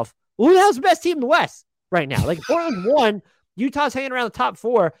ask yourself, who the hell's the best team in the West right now? Like, Portland's 1, Utah's hanging around the top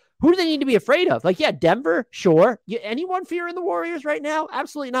 4. Who do they need to be afraid of? Denver, sure. Anyone fearing the Warriors right now?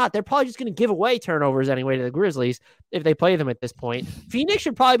 Absolutely not. They're probably just going to give away turnovers anyway to the Grizzlies if they play them at this point. Phoenix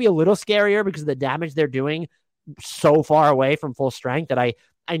should probably be a little scarier because of the damage they're doing so far away from full strength that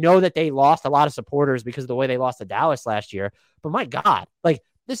I know that they lost a lot of supporters because of the way they lost to Dallas last year. But my God,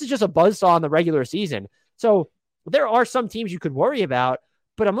 this is just a buzzsaw in the regular season. So there are some teams you could worry about,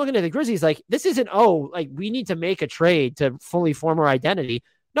 but I'm looking at the Grizzlies this isn't, we need to make a trade to fully form our identity.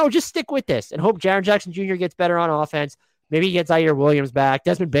 No, just stick with this and hope Jaren Jackson Jr. gets better on offense. Maybe he gets Zaire Williams back.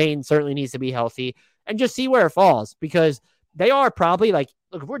 Desmond Bane certainly needs to be healthy and just see where it falls, because they are probably look,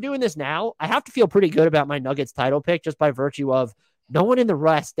 if we're doing this now, I have to feel pretty good about my Nuggets title pick just by virtue of no one in the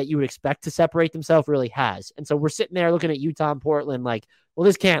West that you would expect to separate themselves really has. And so we're sitting there looking at Utah and Portland well,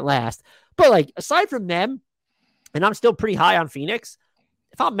 this can't last. But aside from them, and I'm still pretty high on Phoenix.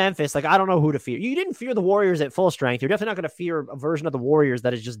 If I'm Memphis, like, I don't know who to fear. You didn't fear the Warriors at full strength. You're definitely not going to fear a version of the Warriors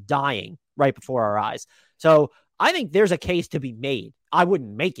that is just dying right before our eyes. So I think there's a case to be made. I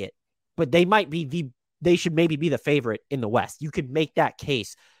wouldn't make it, but they should maybe be the favorite in the West. You could make that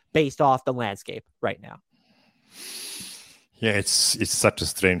case based off the landscape right now. Yeah, it's such a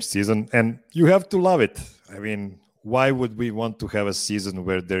strange season, and you have to love it. I mean, why would we want to have a season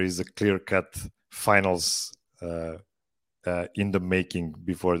where there is a clear-cut finals in the making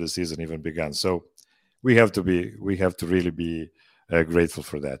before the season even began? So we have to really be grateful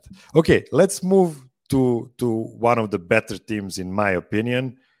for that. Okay, let's move to one of the better teams in my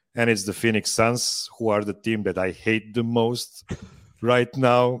opinion, and it's the Phoenix Suns, who are the team that I hate the most right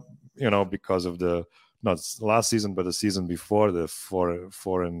now, because of the not last season but the season before, the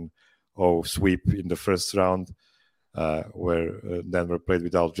 4-0 sweep in the first round, where Denver played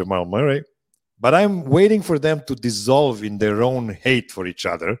without Jamal Murray. But I'm waiting for them to dissolve in their own hate for each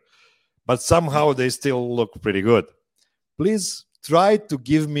other. But somehow they still look pretty good. Please try to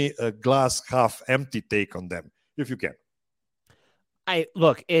give me a glass half empty take on them, if you can.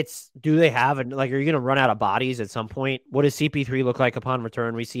 Do they have, are you going to run out of bodies at some point? What does CP3 look like upon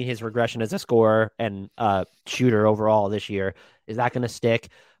return? We've seen his regression as a scorer and shooter overall this year. Is that going to stick?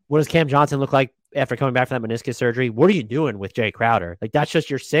 What does Cam Johnson look like after coming back from that meniscus surgery? What are you doing with Jay Crowder? That's just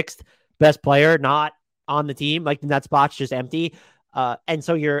your sixth best player not on the team. That spot's just empty. And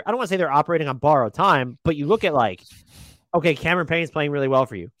so I don't want to say they're operating on borrowed time, but you look at okay, Cameron Payne's playing really well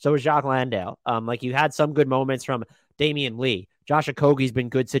for you. So is Jacques Landale. You had some good moments from Damian Lee. Josh Okogie's been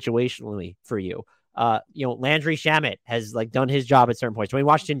good situationally for you. Landry Shamet has done his job at certain points. Dwayne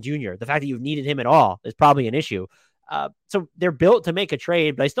Washington Jr., the fact that you've needed him at all is probably an issue. So they're built to make a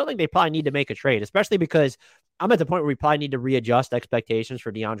trade, but I still think they probably need to make a trade, especially because I'm at the point where we probably need to readjust expectations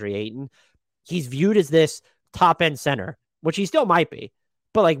for DeAndre Ayton. He's viewed as this top-end center, which he still might be.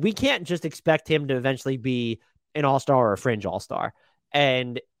 But we can't just expect him to eventually be an all-star or a fringe all-star.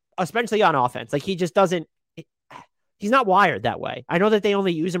 And especially on offense, he just doesn't, he's not wired that way. I know that they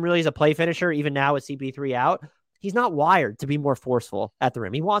only use him really as a play finisher, even now with CP3 out. He's not wired to be more forceful at the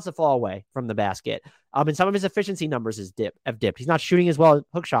rim. He wants to fall away from the basket. And some of his efficiency numbers have dipped. He's not shooting as well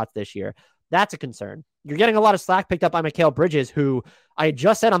hook shots this year. That's a concern. You're getting a lot of slack picked up by Mikal Bridges, who I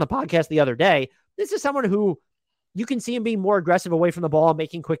just said on the podcast the other day, this is someone who you can see him being more aggressive away from the ball,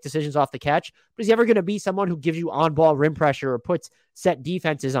 making quick decisions off the catch. But is he ever going to be someone who gives you on-ball rim pressure or puts set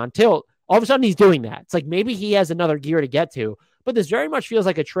defenses on tilt? All of a sudden, he's doing that. It's maybe he has another gear to get to. But this very much feels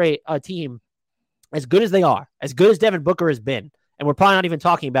like a team as good as they are, as good as Devin Booker has been. And we're probably not even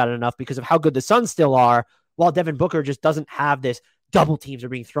talking about it enough because of how good the Suns still are, while Devin Booker just doesn't have this. Double teams are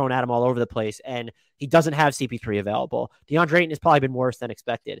being thrown at him all over the place, and he doesn't have CP3 available. DeAndre Ayton has probably been worse than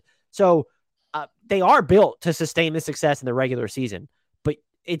expected. So they are built to sustain this success in the regular season. But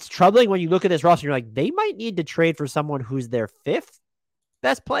it's troubling when you look at this roster, and you're they might need to trade for someone who's their fifth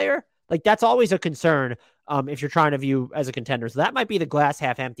best player. That's always a concern if you're trying to view as a contender. So that might be the glass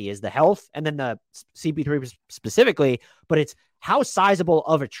half empty, is the health, and then the CP3 specifically. But it's how sizable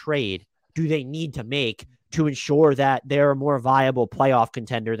of a trade do they need to make to ensure that they're a more viable playoff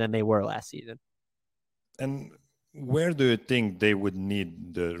contender than they were last season? And where do you think they would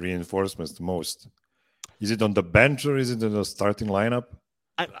need the reinforcements the most? Is it on the bench or is it in the starting lineup?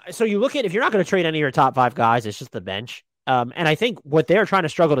 So you look at, if you're not going to trade any of your top five guys, it's just the bench. And I think what they're trying to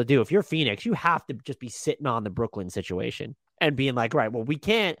struggle to do, if you're Phoenix, you have to just be sitting on the Brooklyn situation and being right, well, we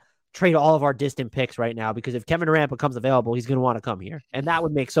can't trade all of our distant picks right now because if Kevin Durant becomes available, he's going to want to come here. And that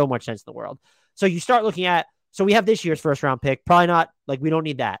would make so much sense in the world. So you start looking at, so we have this year's first round pick. Probably not, we don't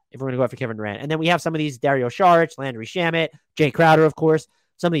need that if we're going to go after Kevin Durant. And then we have some of these Dario Saric, Landry Shamet, Jay Crowder, of course,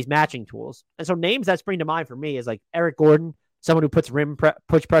 some of these matching tools. And so names that spring to mind for me is Eric Gordon, someone who puts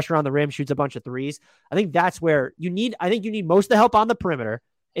push pressure on the rim, shoots a bunch of threes. I think that's where you need most of the help on the perimeter.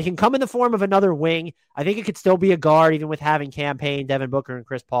 It can come in the form of another wing. I think it could still be a guard, even with having Cam Payne, Devin Booker, and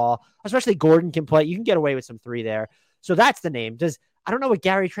Chris Paul. Especially Gordon can play. You can get away with some three there. So that's the name. I don't know what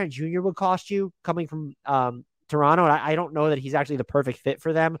Gary Trent Jr. would cost you coming from Toronto. And I don't know that he's actually the perfect fit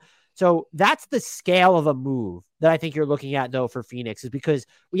for them. So that's the scale of a move that I think you're looking at, though, for Phoenix, is because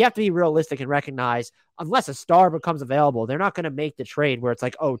we have to be realistic and recognize, unless a star becomes available, they're not going to make the trade where it's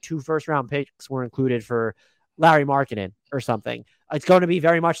 2 first-round picks were included for Larry Markkinen or something. It's going to be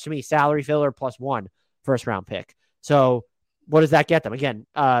very much, to me, salary filler plus 1 first-round pick. So what does that get them? Again,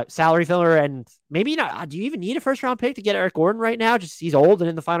 salary filler, and maybe not. Do you even need a first-round pick to get Eric Gordon right now? Just he's old and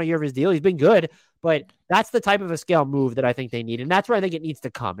in the final year of his deal. He's been good, but that's the type of a scale move that I think they need, and that's where I think it needs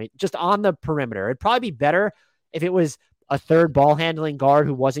to come. Just on the perimeter. It'd probably be better if it was a third ball handling guard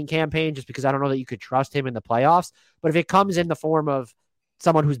who wasn't campaigned, just because I don't know that you could trust him in the playoffs. But if it comes in the form of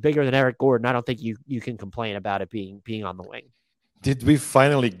someone who's bigger than Eric Gordon, I don't think you can complain about it being on the wing. Did we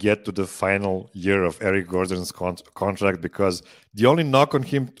finally get to the final year of Eric Gordon's contract? Because the only knock on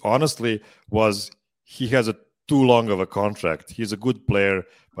him, honestly, was he has too long of a contract. He's a good player,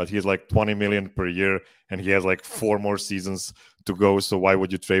 but he's like $20 million per year, and he has like 4 more seasons to go. So why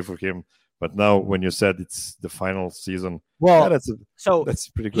would you trade for him? But now, when you said it's the final season, well, that's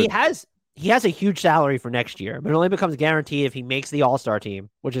pretty good. He has a huge salary for next year, but it only becomes guaranteed if he makes the All-Star team,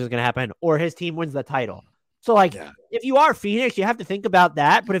 which is going to happen, or his team wins the title. So, if you are Phoenix, you have to think about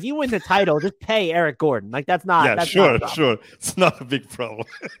that. But if you win the title, just pay Eric Gordon. Like, that's not. Yeah, that's sure. not It's not a big problem.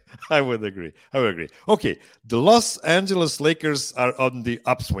 I would agree. Okay, the Los Angeles Lakers are on the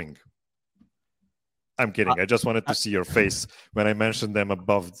upswing. I'm kidding. I just wanted to see your face when I mentioned them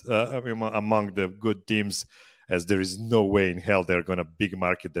among the good teams, as there is no way in hell they're going to big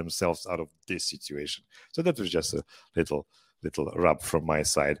market themselves out of this situation. So that was just a little rub from my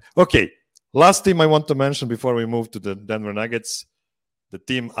side. Okay. Last team I want to mention before we move to the Denver Nuggets, the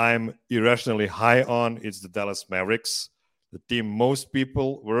team I'm irrationally high on is the Dallas Mavericks. The team most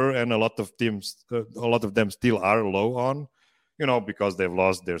people were, and a lot of them still are low on, because they've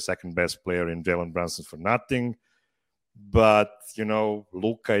lost their second best player in Jalen Brunson for nothing. But,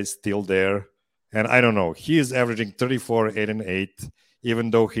 Luka is still there. And I don't know, he is averaging 34, 8, and 8,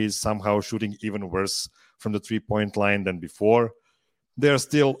 even though he's somehow shooting even worse from the 3-point line than before. They're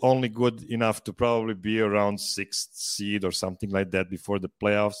still only good enough to probably be around 6th seed or something like that before the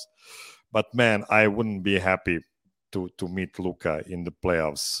playoffs. But man, I wouldn't be happy to meet Luka in the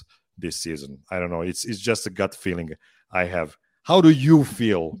playoffs this season. I don't know. It's just a gut feeling I have. How do you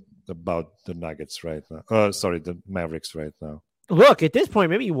feel about the Nuggets right now? The Mavericks right now. Look, at this point,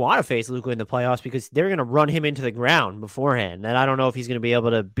 maybe you want to face Luka in the playoffs because they're going to run him into the ground beforehand. And I don't know if he's going to be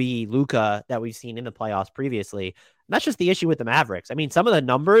able to be Luka that we've seen in the playoffs previously. And that's just the issue with the Mavericks. I mean, some of the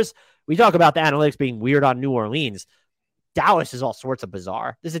numbers, we talk about the analytics being weird on New Orleans. Dallas is all sorts of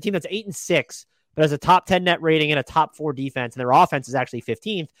bizarre. This is a team that's 8-6, but has a top 10 net rating and a top 4 defense. And their offense is actually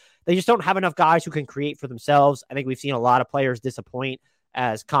 15th. They just don't have enough guys who can create for themselves. I think we've seen a lot of players disappoint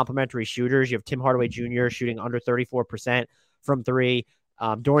as complementary shooters. You have Tim Hardaway Jr. shooting under 34% from 3.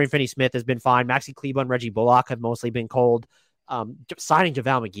 Dorian Finney-Smith has been fine. Maxi Kleber and Reggie Bullock have mostly been cold. Signing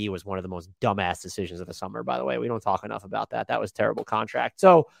JaVale McGee was one of the most dumbass decisions of the summer, by the way. We don't talk enough about that. That was a terrible contract.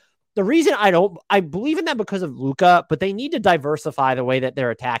 So the reason I believe in them because of Luka, but they need to diversify the way that they're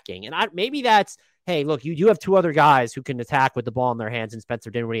attacking. And maybe that's, hey, look, you do have 2 other guys who can attack with the ball in their hands in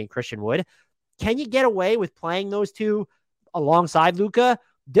Spencer Dinwiddie and Christian Wood. Can you get away with playing those 2 alongside Luka?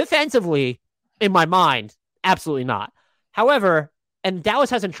 Defensively, in my mind, absolutely not. However, and Dallas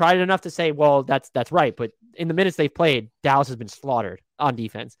hasn't tried it enough to say, well, that's right. But in the minutes they've played, Dallas has been slaughtered on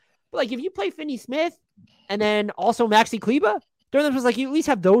defense. But if you play Finney-Smith and then also Maxi Kleber, during was you at least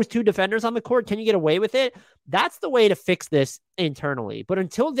have those 2 defenders on the court. Can you get away with it? That's the way to fix this internally. But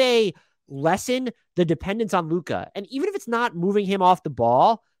until they lessen the dependence on Luka, and even if it's not moving him off the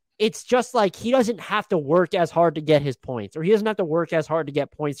ball, it's just he doesn't have to work as hard to get his points, or he doesn't have to work as hard to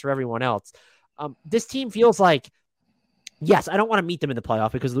get points for everyone else. This team feels like, yes, I don't want to meet them in the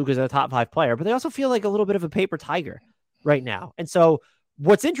playoff because Luka's a top 5 player, but they also feel like a little bit of a paper tiger right now. And so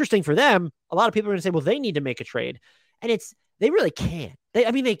what's interesting for them, a lot of people are going to say, well, they need to make a trade. And they really can't.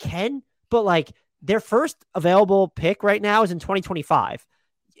 They can, but their first available pick right now is in 2025.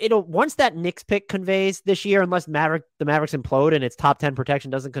 Once that Knicks pick conveys this year, unless the Mavericks implode and its top 10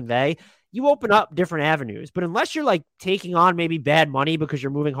 protection doesn't convey, you open up different avenues. But unless you're taking on maybe bad money because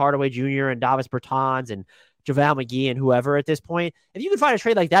you're moving Hardaway Jr. and Davis Bertans and JaVale McGee and whoever at this point, if you can find a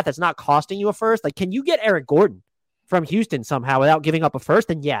trade like that that's not costing you a first, can you get Eric Gordon from Houston somehow without giving up a first?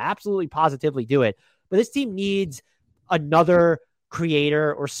 Then yeah, absolutely, positively do it. But this team needs another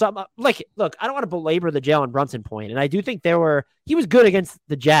creator or some look, I don't want to belabor the Jalen Brunson point, and I do think he was good against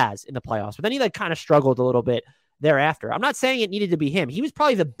the Jazz in the playoffs, but then he kind of struggled a little bit thereafter. I'm not saying it needed to be him. He was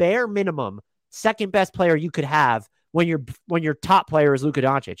probably the bare minimum second best player you could have when your top player is Luka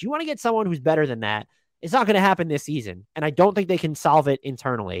Doncic. You want to get someone who's better than that. It's not going to happen this season, and I don't think they can solve it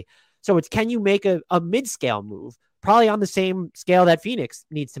internally. So can you make a mid-scale move, probably on the same scale that Phoenix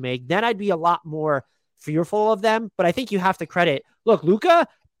needs to make? Then I'd be a lot more fearful of them. But I think you have to credit, look, Luka,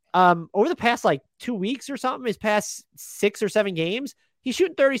 over the past 2 weeks or something, his past 6 or 7 games, he's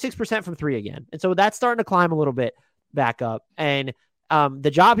shooting 36% from 3 again. And so that's starting to climb a little bit back up. And the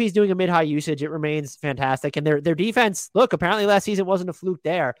job he's doing in mid-high usage, it remains fantastic. And their defense, look, apparently last season wasn't a fluke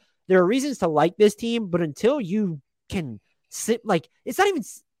there. There are reasons to like this team, but until you can sit, it's not even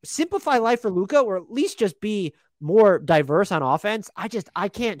simplify life for Luka, or at least just be more diverse on offense. I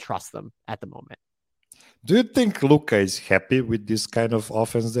can't trust them at the moment. Do you think Luka is happy with this kind of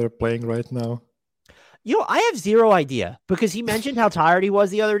offense they're playing right now? I have zero idea, because he mentioned how tired he was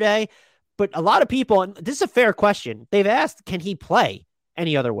the other day. But a lot of people, and this is a fair question, they've asked, can he play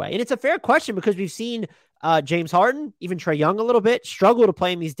any other way? And it's a fair question because we've seen James Harden, even Trae Young a little bit, struggle to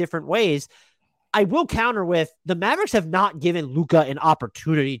play in these different ways. I will counter with the Mavericks have not given Luka an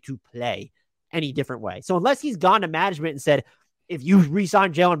opportunity to play any different way. So unless he's gone to management and said, if you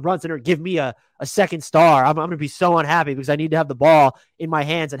re-sign Jalen Brunson or give me a second star, I'm going to be so unhappy because I need to have the ball in my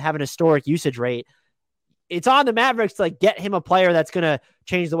hands and have an historic usage rate. It's on the Mavericks to get him a player that's going to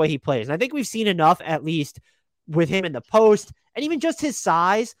change the way he plays. And I think we've seen enough, at least with him in the post and even just his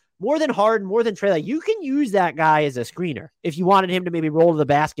size, more than Harden, more than Trae. You can use that guy as a screener if you wanted him to maybe roll to the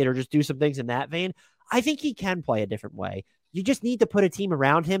basket or just do some things in that vein. I think he can play a different way. You just need to put a team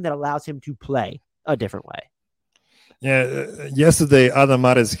around him that allows him to play a different way. Yeah, yesterday Adam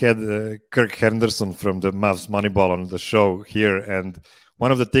Mares had Kirk Henderson from the Mavs Moneyball on the show here, and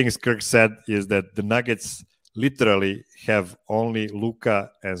one of the things Kirk said is that the Nuggets literally have only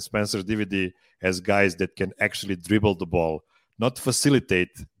Luka and Spencer Dinwiddie as guys that can actually dribble the ball, not facilitate,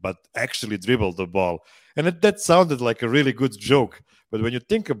 but actually dribble the ball. And that sounded like a really good joke, but when you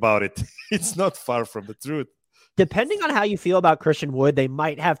think about it, it's not far from the truth. Depending on how you feel about Christian Wood, they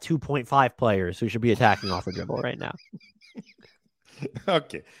might have 2.5 players who should be attacking off a dribble right now.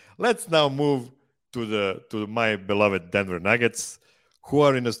 Okay, let's now move to my beloved Denver Nuggets, who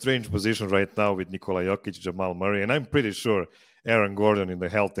are in a strange position right now with Nikola Jokic, Jamal Murray, and I'm pretty sure Aaron Gordon in the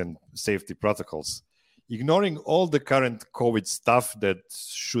health and safety protocols. Ignoring all the current COVID stuff that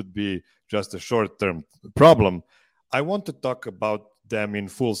should be just a short-term problem, I want to talk about them in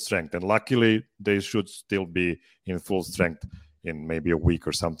full strength, and luckily they should still be in full strength in maybe a week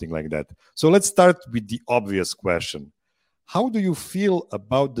or something like that. So let's start with the obvious question. How do you feel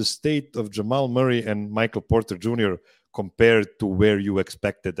about the state of Jamal Murray and Michael Porter Jr. compared to where you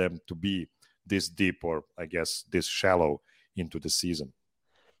expected them to be this deep, or I guess this shallow into the season?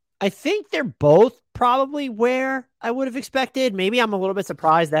 I think they're both probably where I would have expected. Maybe I'm a little bit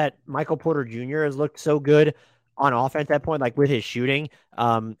surprised that Michael Porter Jr. has looked so good on offense at that point, with his shooting.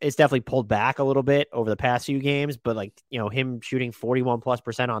 It's definitely pulled back a little bit over the past few games, but him shooting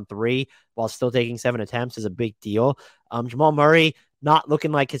 41+% on three while still taking 7 attempts is a big deal. Jamal Murray not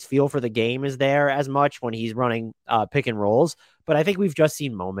looking like his feel for the game is there as much when he's running pick and rolls, but I think we've just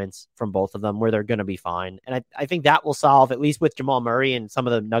seen moments from both of them where they're going to be fine. And I think that will solve, at least with Jamal Murray and some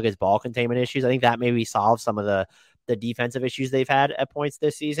of the Nuggets ball containment issues. I think that maybe solves some of the defensive issues they've had at points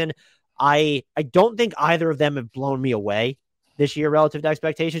this season. I don't think either of them have blown me away this year relative to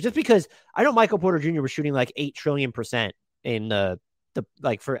expectations, just because I know Michael Porter Jr. was shooting 8 trillion% in the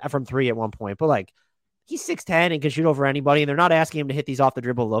from three at one point, but he's 6'10" and can shoot over anybody, and they're not asking him to hit these off the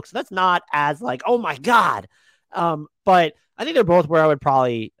dribble looks. So that's not as oh my God. But I think they're both where I would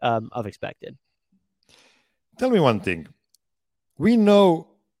probably have expected. Tell me one thing. We know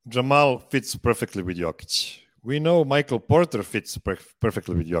Jamal fits perfectly with Jokic. We know Michael Porter fits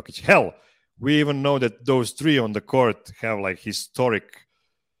perfectly with Jokic. Hell, we even know that those three on the court have historic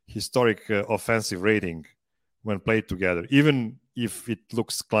offensive rating when played together, even if it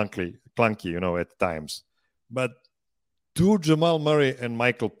looks clunky, at times. But do Jamal Murray and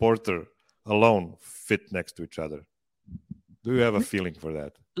Michael Porter alone fit next to each other? Do you have a feeling for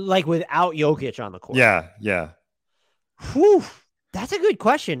that? Without Jokic on the court? Yeah. Whew. That's a good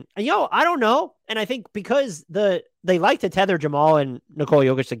question. And, I don't know. And I think because they like to tether Jamal and Nikola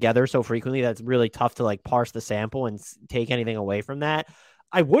Jokic together so frequently, that's really tough to parse the sample and take anything away from that.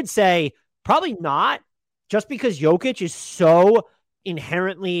 I would say probably not, just because Jokic is so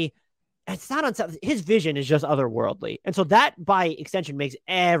inherently, it's not on, his vision is just otherworldly. And so that by extension makes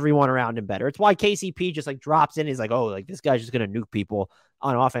everyone around him better. It's why KCP just drops in. He's this guy's just going to nuke people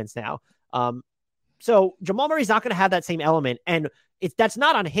on offense now. So Jamal Murray's not going to have that same element. And that's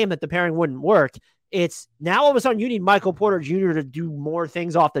not on him that the pairing wouldn't work. It's now all of a sudden you need Michael Porter Jr. to do more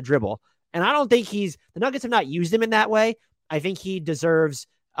things off the dribble. And I don't think the Nuggets have not used him in that way. I think he deserves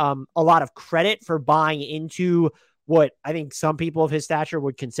a lot of credit for buying into what I think some people of his stature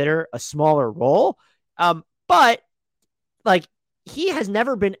would consider a smaller role. But he has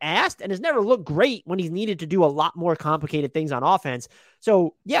never been asked and has never looked great when he's needed to do a lot more complicated things on offense.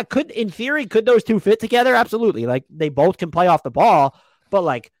 So yeah, could those two fit together? Absolutely. They both can play off the ball,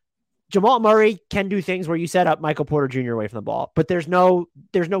 but Jamal Murray can do things where you set up Michael Porter Jr. away from the ball, but there's no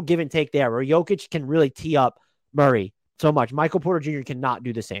give and take there where Jokic can really tee up Murray so much. Michael Porter Jr. cannot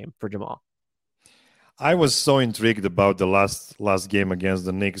do the same for Jamal. I was so intrigued about the last game against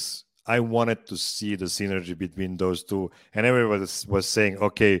the Knicks. I wanted to see the synergy between those two, and everybody was saying,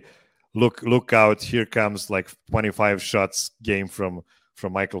 "Okay, look out! Here comes like 25 shots game from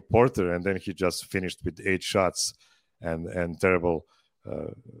Michael Porter," and then he just finished with 8 shots and terrible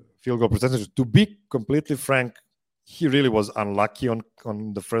field goal percentage. To be completely frank, he really was unlucky on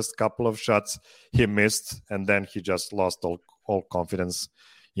the first couple of shots he missed, and then he just lost all confidence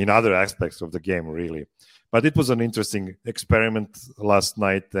in other aspects of the game, really. But it was an interesting experiment last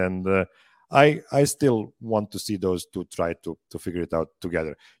night, and I still want to see those two try to figure it out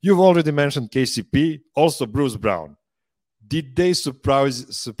together. You've already mentioned KCP, also Bruce Brown. Did they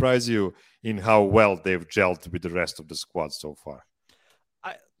surprise you in how well they've gelled with the rest of the squad so far?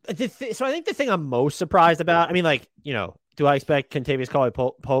 So I think the thing I'm most surprised about, I mean, like, you know, do I expect Kentavious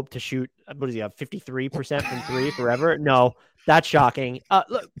Caldwell-Pope to shoot, what does he have, 53% from three forever? No, that's shocking.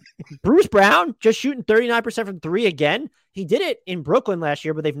 Look, Bruce Brown just shooting 39% from three again. He did it in Brooklyn last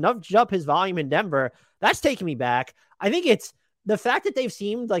year, but they've nudged up his volume in Denver. That's taking me back. I think it's the fact that they've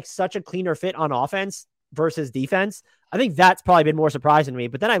seemed like such a cleaner fit on offense versus defense. I think that's probably been more surprising to me.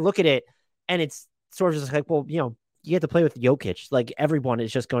 But then I look at it and it's sort of just like, well, you know, you get to play with Jokic. Like, everyone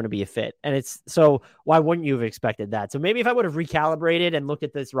is just going to be a fit. And it's so why wouldn't you have expected that? So maybe if I would have recalibrated and looked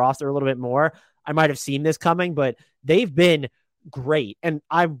at this roster a little bit more, I might have seen this coming, but they've been great. And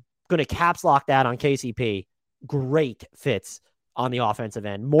I'm going to caps lock that on KCP. Great fits on the offensive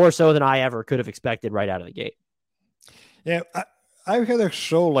end, more so than I ever could have expected right out of the gate. Yeah. I had a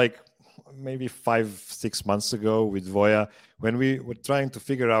show like maybe 5-6 months ago with Voya when we were trying to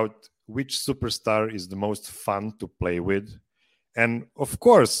figure out which superstar is the most fun to play with. And of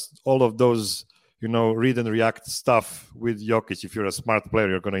course, all of those, you know, read and react stuff with Jokic. If you're a smart player,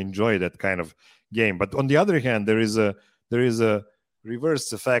 you're going to enjoy that kind of game. But on the other hand, there is a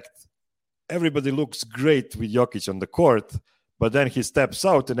reverse effect. Everybody looks great with Jokic on the court, but then he steps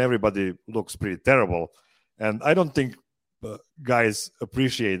out and everybody looks pretty terrible. And I don't think guys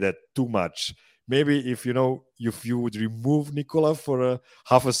appreciate that too much. Maybe if you would remove Nikola for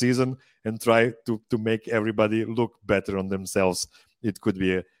half a season and try to make everybody look better on themselves, it could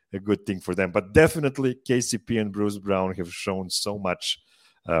be a good thing for them. But definitely KCP and Bruce Brown have shown so much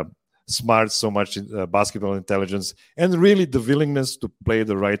smart, so much basketball intelligence, and really the willingness to play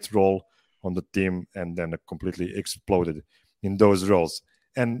the right role on the team, and then completely exploded in those roles.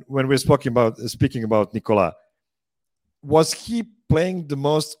 And when we're speaking about Nikola, was he playing the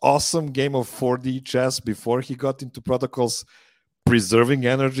most awesome game of 4D chess before he got into protocols, preserving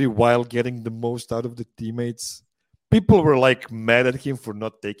energy while getting the most out of the teammates? People were like mad at him for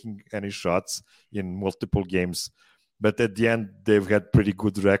not taking any shots in multiple games, but at the end they've had pretty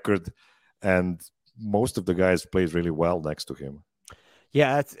good record, and most of the guys played really well next to him.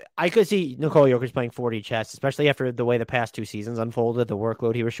 Yeah, I could see Nikola Jokic playing 4D chess, especially after the way the past 2 seasons unfolded, the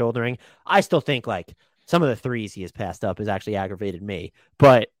workload he was shouldering. I still think like some of the threes he has passed up has actually aggravated me.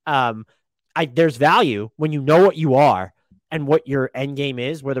 But there's value when you know what you are and what your end game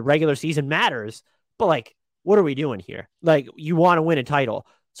is, where the regular season matters. But like, what are we doing here? Like, you want to win a title.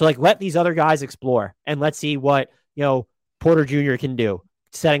 So like, let these other guys explore and let's see what, you know, Porter Jr. can do,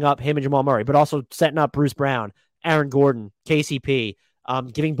 setting up him and Jamal Murray, but also setting up Bruce Brown, Aaron Gordon, KCP,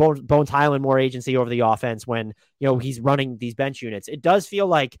 giving Bones Highland more agency over the offense when, you know, he's running these bench units. It does feel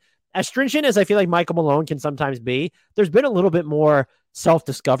like, as stringent as I feel like Michael Malone can sometimes be, there's been a little bit more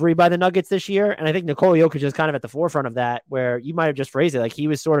self-discovery by the Nuggets this year. And I think Nikola Jokic is kind of at the forefront of that, where you might have just phrased it like he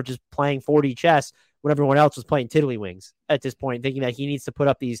was sort of just playing 4D chess when everyone else was playing tiddlywinks at this point, thinking that he needs to put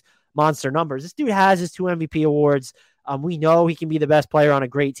up these monster numbers. This dude has his 2 MVP awards. We know he can be the best player on a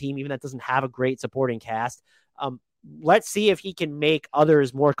great team, even that doesn't have a great supporting cast. Let's see if he can make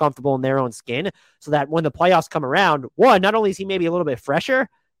others more comfortable in their own skin so that when the playoffs come around, one, not only is he maybe a little bit fresher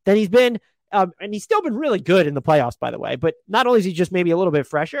than he's been, and he's still been really good in the playoffs, by the way, but not only is he just maybe a little bit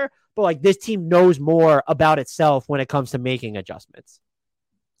fresher, but like this team knows more about itself when it comes to making adjustments.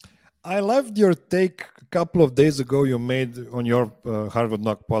 I loved your take a couple of days ago you made on your Harvard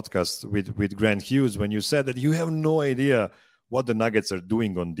Knock podcast with Grant Hughes when you said that you have no idea what the Nuggets are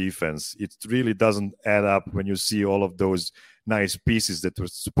doing on defense. It really doesn't add up when you see all of those nice pieces that were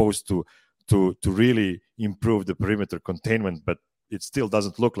supposed to really improve the perimeter containment, but it still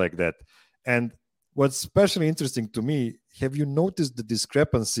doesn't look like that. And what's especially interesting to me, have you noticed the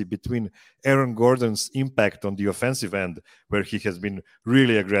discrepancy between Aaron Gordon's impact on the offensive end, where he has been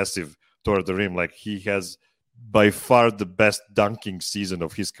really aggressive toward the rim, like he has by far the best dunking season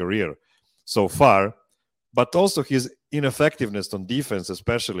of his career so far, but also his ineffectiveness on defense,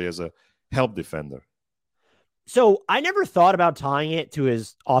 especially as a help defender? So I never thought about tying it to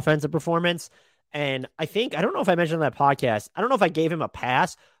his offensive performance. And I don't know if I mentioned on that podcast, I don't know if I gave him a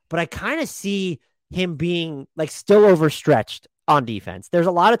pass, but I kind of see him being like still overstretched on defense. There's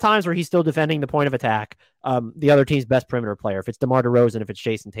a lot of times where he's still defending the point of attack, the other team's best perimeter player, if it's DeMar DeRozan, if it's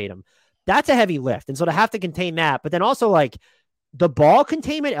Jason Tatum. That's a heavy lift. And so to have to contain that, but then also like the ball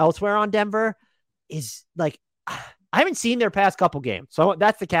containment elsewhere on Denver is like, I haven't seen their past couple games. So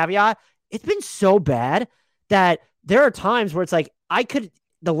that's the caveat. It's been so bad that there are times where it's like,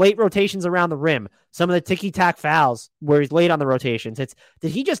 the late rotations around the rim, some of the ticky-tack fouls where he's late on the rotations.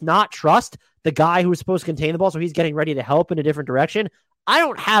 Did he just not trust the guy who was supposed to contain the ball, so he's getting ready to help in a different direction? I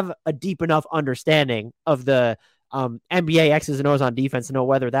don't have a deep enough understanding of the NBA X's and O's on defense to know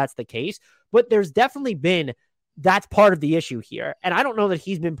whether that's the case, but there's definitely been that's part of the issue here. And I don't know that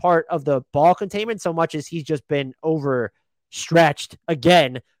he's been part of the ball containment so much as he's just been overstretched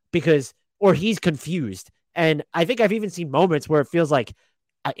again or he's confused. And I think I've even seen moments where it feels like,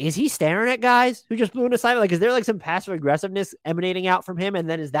 is he staring at guys who just blew an assignment? Like, is there like some passive aggressiveness emanating out from him? And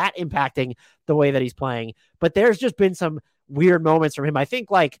then is that impacting the way that he's playing? But there's just been some weird moments from him. I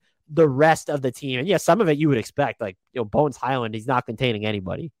think like the rest of the team, and yeah, some of it you would expect, like, Bones Highland, he's not containing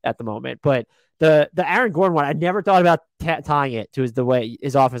anybody at the moment. But the Aaron Gordon one, I never thought about tying it to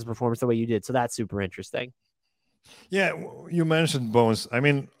his offensive performance the way you did. So that's super interesting. Yeah, you mentioned Bones. I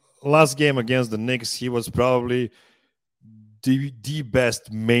mean, last game against the Knicks, he was probably the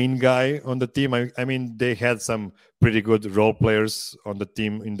best main guy on the team. I mean, they had some pretty good role players on the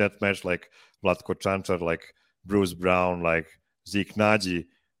team in that match, like Vlatko Čančar, like Bruce Brown, like Zeke Naji.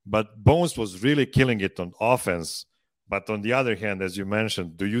 But Bones was really killing it on offense. But on the other hand, as you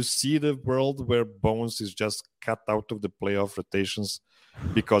mentioned, do you see the world where Bones is just cut out of the playoff rotations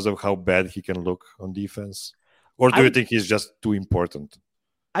because of how bad he can look on defense? Or do you think he's just too important?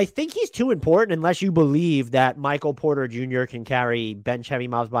 I think he's too important unless you believe that Michael Porter Jr. can carry bench heavy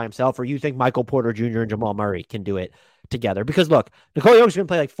mobs by himself, or you think Michael Porter Jr. and Jamal Murray can do it together. Because look, Nikola Jokic's going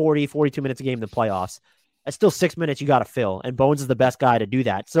to play like 40, 42 minutes a game in the playoffs. That's still 6 minutes you got to fill, and Bones is the best guy to do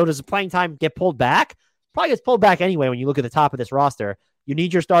that. So does the playing time get pulled back? Probably gets pulled back anyway when you look at the top of this roster. You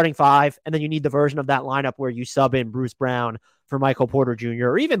need your starting five, and then you need the version of that lineup where you sub in Bruce Brown for Michael Porter Jr.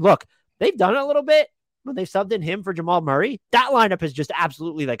 Or even, look, they've done it a little bit when they've subbed in him for Jamal Murray. That lineup has just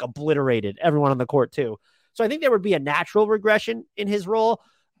absolutely like obliterated everyone on the court too. So I think there would be a natural regression in his role.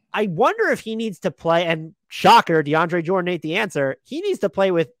 I wonder if he needs to play, and shocker, DeAndre Jordan ain't the answer. He needs to play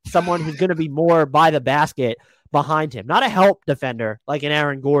with someone who's going to be more by the basket behind him, not a help defender like an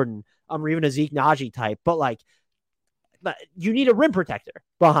Aaron Gordon or even a Zeke Naji type, but like you need a rim protector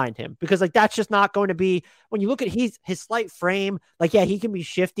behind him, because like that's just not going to be, when you look at his slight frame, like, yeah, he can be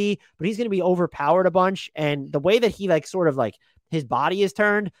shifty, but he's going to be overpowered a bunch. And the way that he like sort of like his body is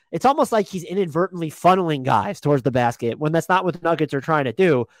turned, it's almost like he's inadvertently funneling guys towards the basket when that's not what the Nuggets are trying to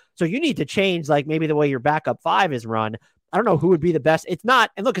do. So you need to change like maybe the way your backup five is run. I don't know who would be the best. It's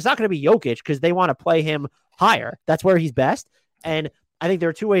not, and look, it's not going to be Jokic because they want to play him higher. That's where he's best. And I think there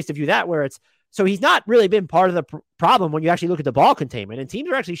are two ways to view that, where it's, so he's not really been part of the problem when you actually look at the ball containment, and teams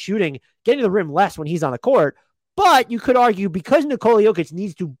are actually getting to the rim less when he's on the court. But you could argue, because Nikola Jokic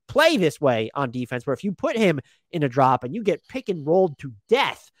needs to play this way on defense, where if you put him in a drop and you get pick and rolled to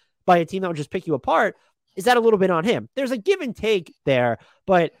death by a team that will just pick you apart, is that a little bit on him? There's a give and take there,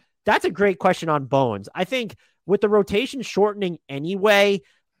 but that's a great question on Bones. I think with the rotation shortening anyway,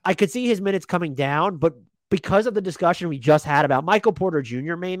 I could see his minutes coming down, but because of the discussion we just had about Michael Porter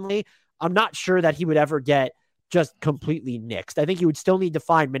Jr. mainly, I'm not sure that he would ever get just completely nixed. I think you would still need to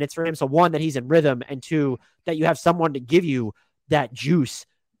find minutes for him. So one, that he's in rhythm, and two, that you have someone to give you that juice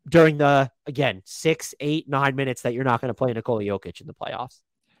during the, again, 6, 8, 9 minutes that you're not going to play Nikola Jokic in the playoffs.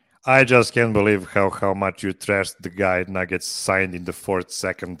 I just can't believe how much you trashed the guy Nuggets signed in the 4th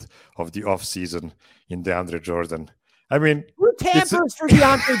second of the offseason in DeAndre Jordan. I mean, who tampers for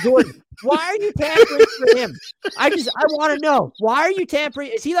DeAndre Jordan? Why are you tampering for him? I want to know, why are you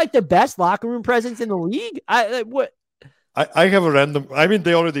tampering? Is he like the best locker room presence in the league? I have a random. I mean,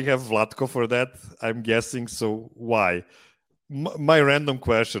 they already have Vlatko for that, I'm guessing. So why? My random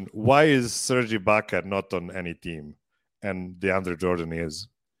question: why is Serge Ibaka not on any team, and DeAndre Jordan is?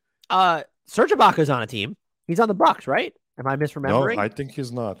 Serge Ibaka's on a team. He's on the Bucks, right? Am I misremembering? No, I think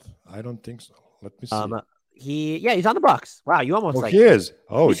he's not. I don't think so. Let me see. He's on the Bucks. Wow, you almost he is.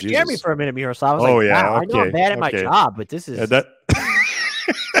 Oh, you scared me for a minute, Miroslav. I was wow, I know I'm bad at my job, but this is. Yeah, that.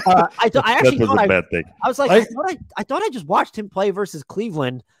 I actually that was thought a bad thing. I was like, I thought I just watched him play versus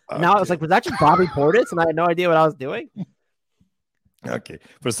Cleveland. And now I was like, was that just Bobby Portis? And I had no idea what I was doing. Okay,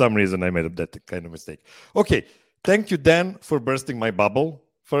 for some reason I made that kind of mistake. Okay, thank you, Dan, for bursting my bubble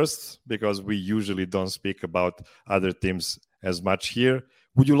first, because we usually don't speak about other teams as much here.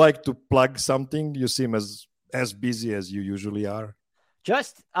 Would you like to plug something? You seem as busy as you usually are.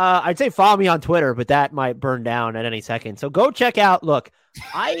 Just, I'd say follow me on Twitter, but that might burn down at any second. So go check out. Look,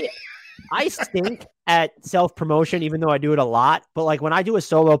 I stink at self-promotion, even though I do it a lot. But like when I do a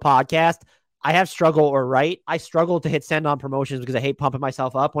solo podcast, I have struggle I struggle to hit send on promotions because I hate pumping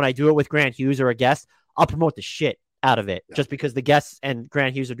myself up. When I do it with Grant Hughes or a guest, I'll promote the shit out of it just because the guests and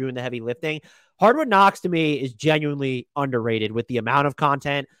Grant Hughes are doing the heavy lifting. Hardwood Knocks to me is genuinely underrated with the amount of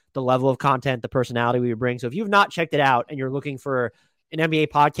content, the level of content, the personality we bring. So if you've not checked it out and you're looking for an NBA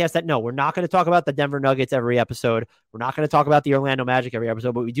podcast, we're not going to talk about the Denver Nuggets every episode. We're not going to talk about the Orlando Magic every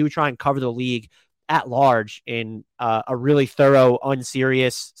episode, but we do try and cover the league at large in a really thorough,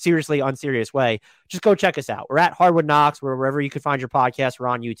 seriously unserious way. Just go check us out. We're at Hardwood Knocks. We're wherever you can find your podcast. We're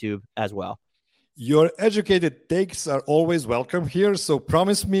on YouTube as well. Your educated takes are always welcome here. So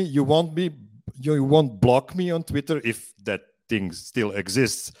promise me you won't block me on Twitter if that thing still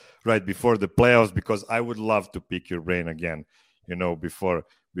exists right before the playoffs, because I would love to pick your brain again, before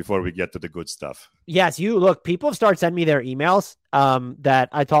we get to the good stuff. Yes, people have started sending me their emails that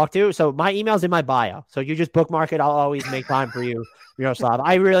I talk to. So my email's in my bio. So you just bookmark it. I'll always make time for you, Miroslav.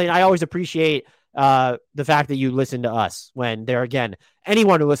 I always appreciate the fact that you listen to us when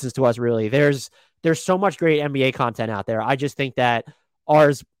anyone who listens to us, really, there's so much great NBA content out there. I just think that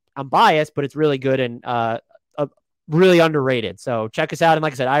ours, I'm biased, but it's really good and really underrated. So check us out. And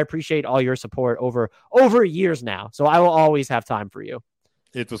like I said, I appreciate all your support over years now. So I will always have time for you.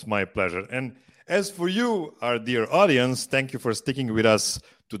 It was my pleasure. And as for you, our dear audience, thank you for sticking with us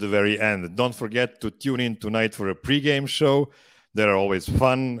to the very end. Don't forget to tune in tonight for a pregame show. They're always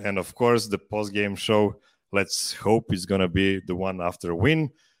fun. And of course, the postgame show, let's hope it's going to be the one after a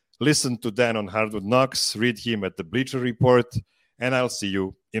win. Listen to Dan on Hardwood Knocks, read him at the Bleacher Report, and I'll see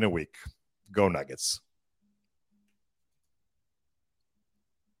you in a week. Go Nuggets.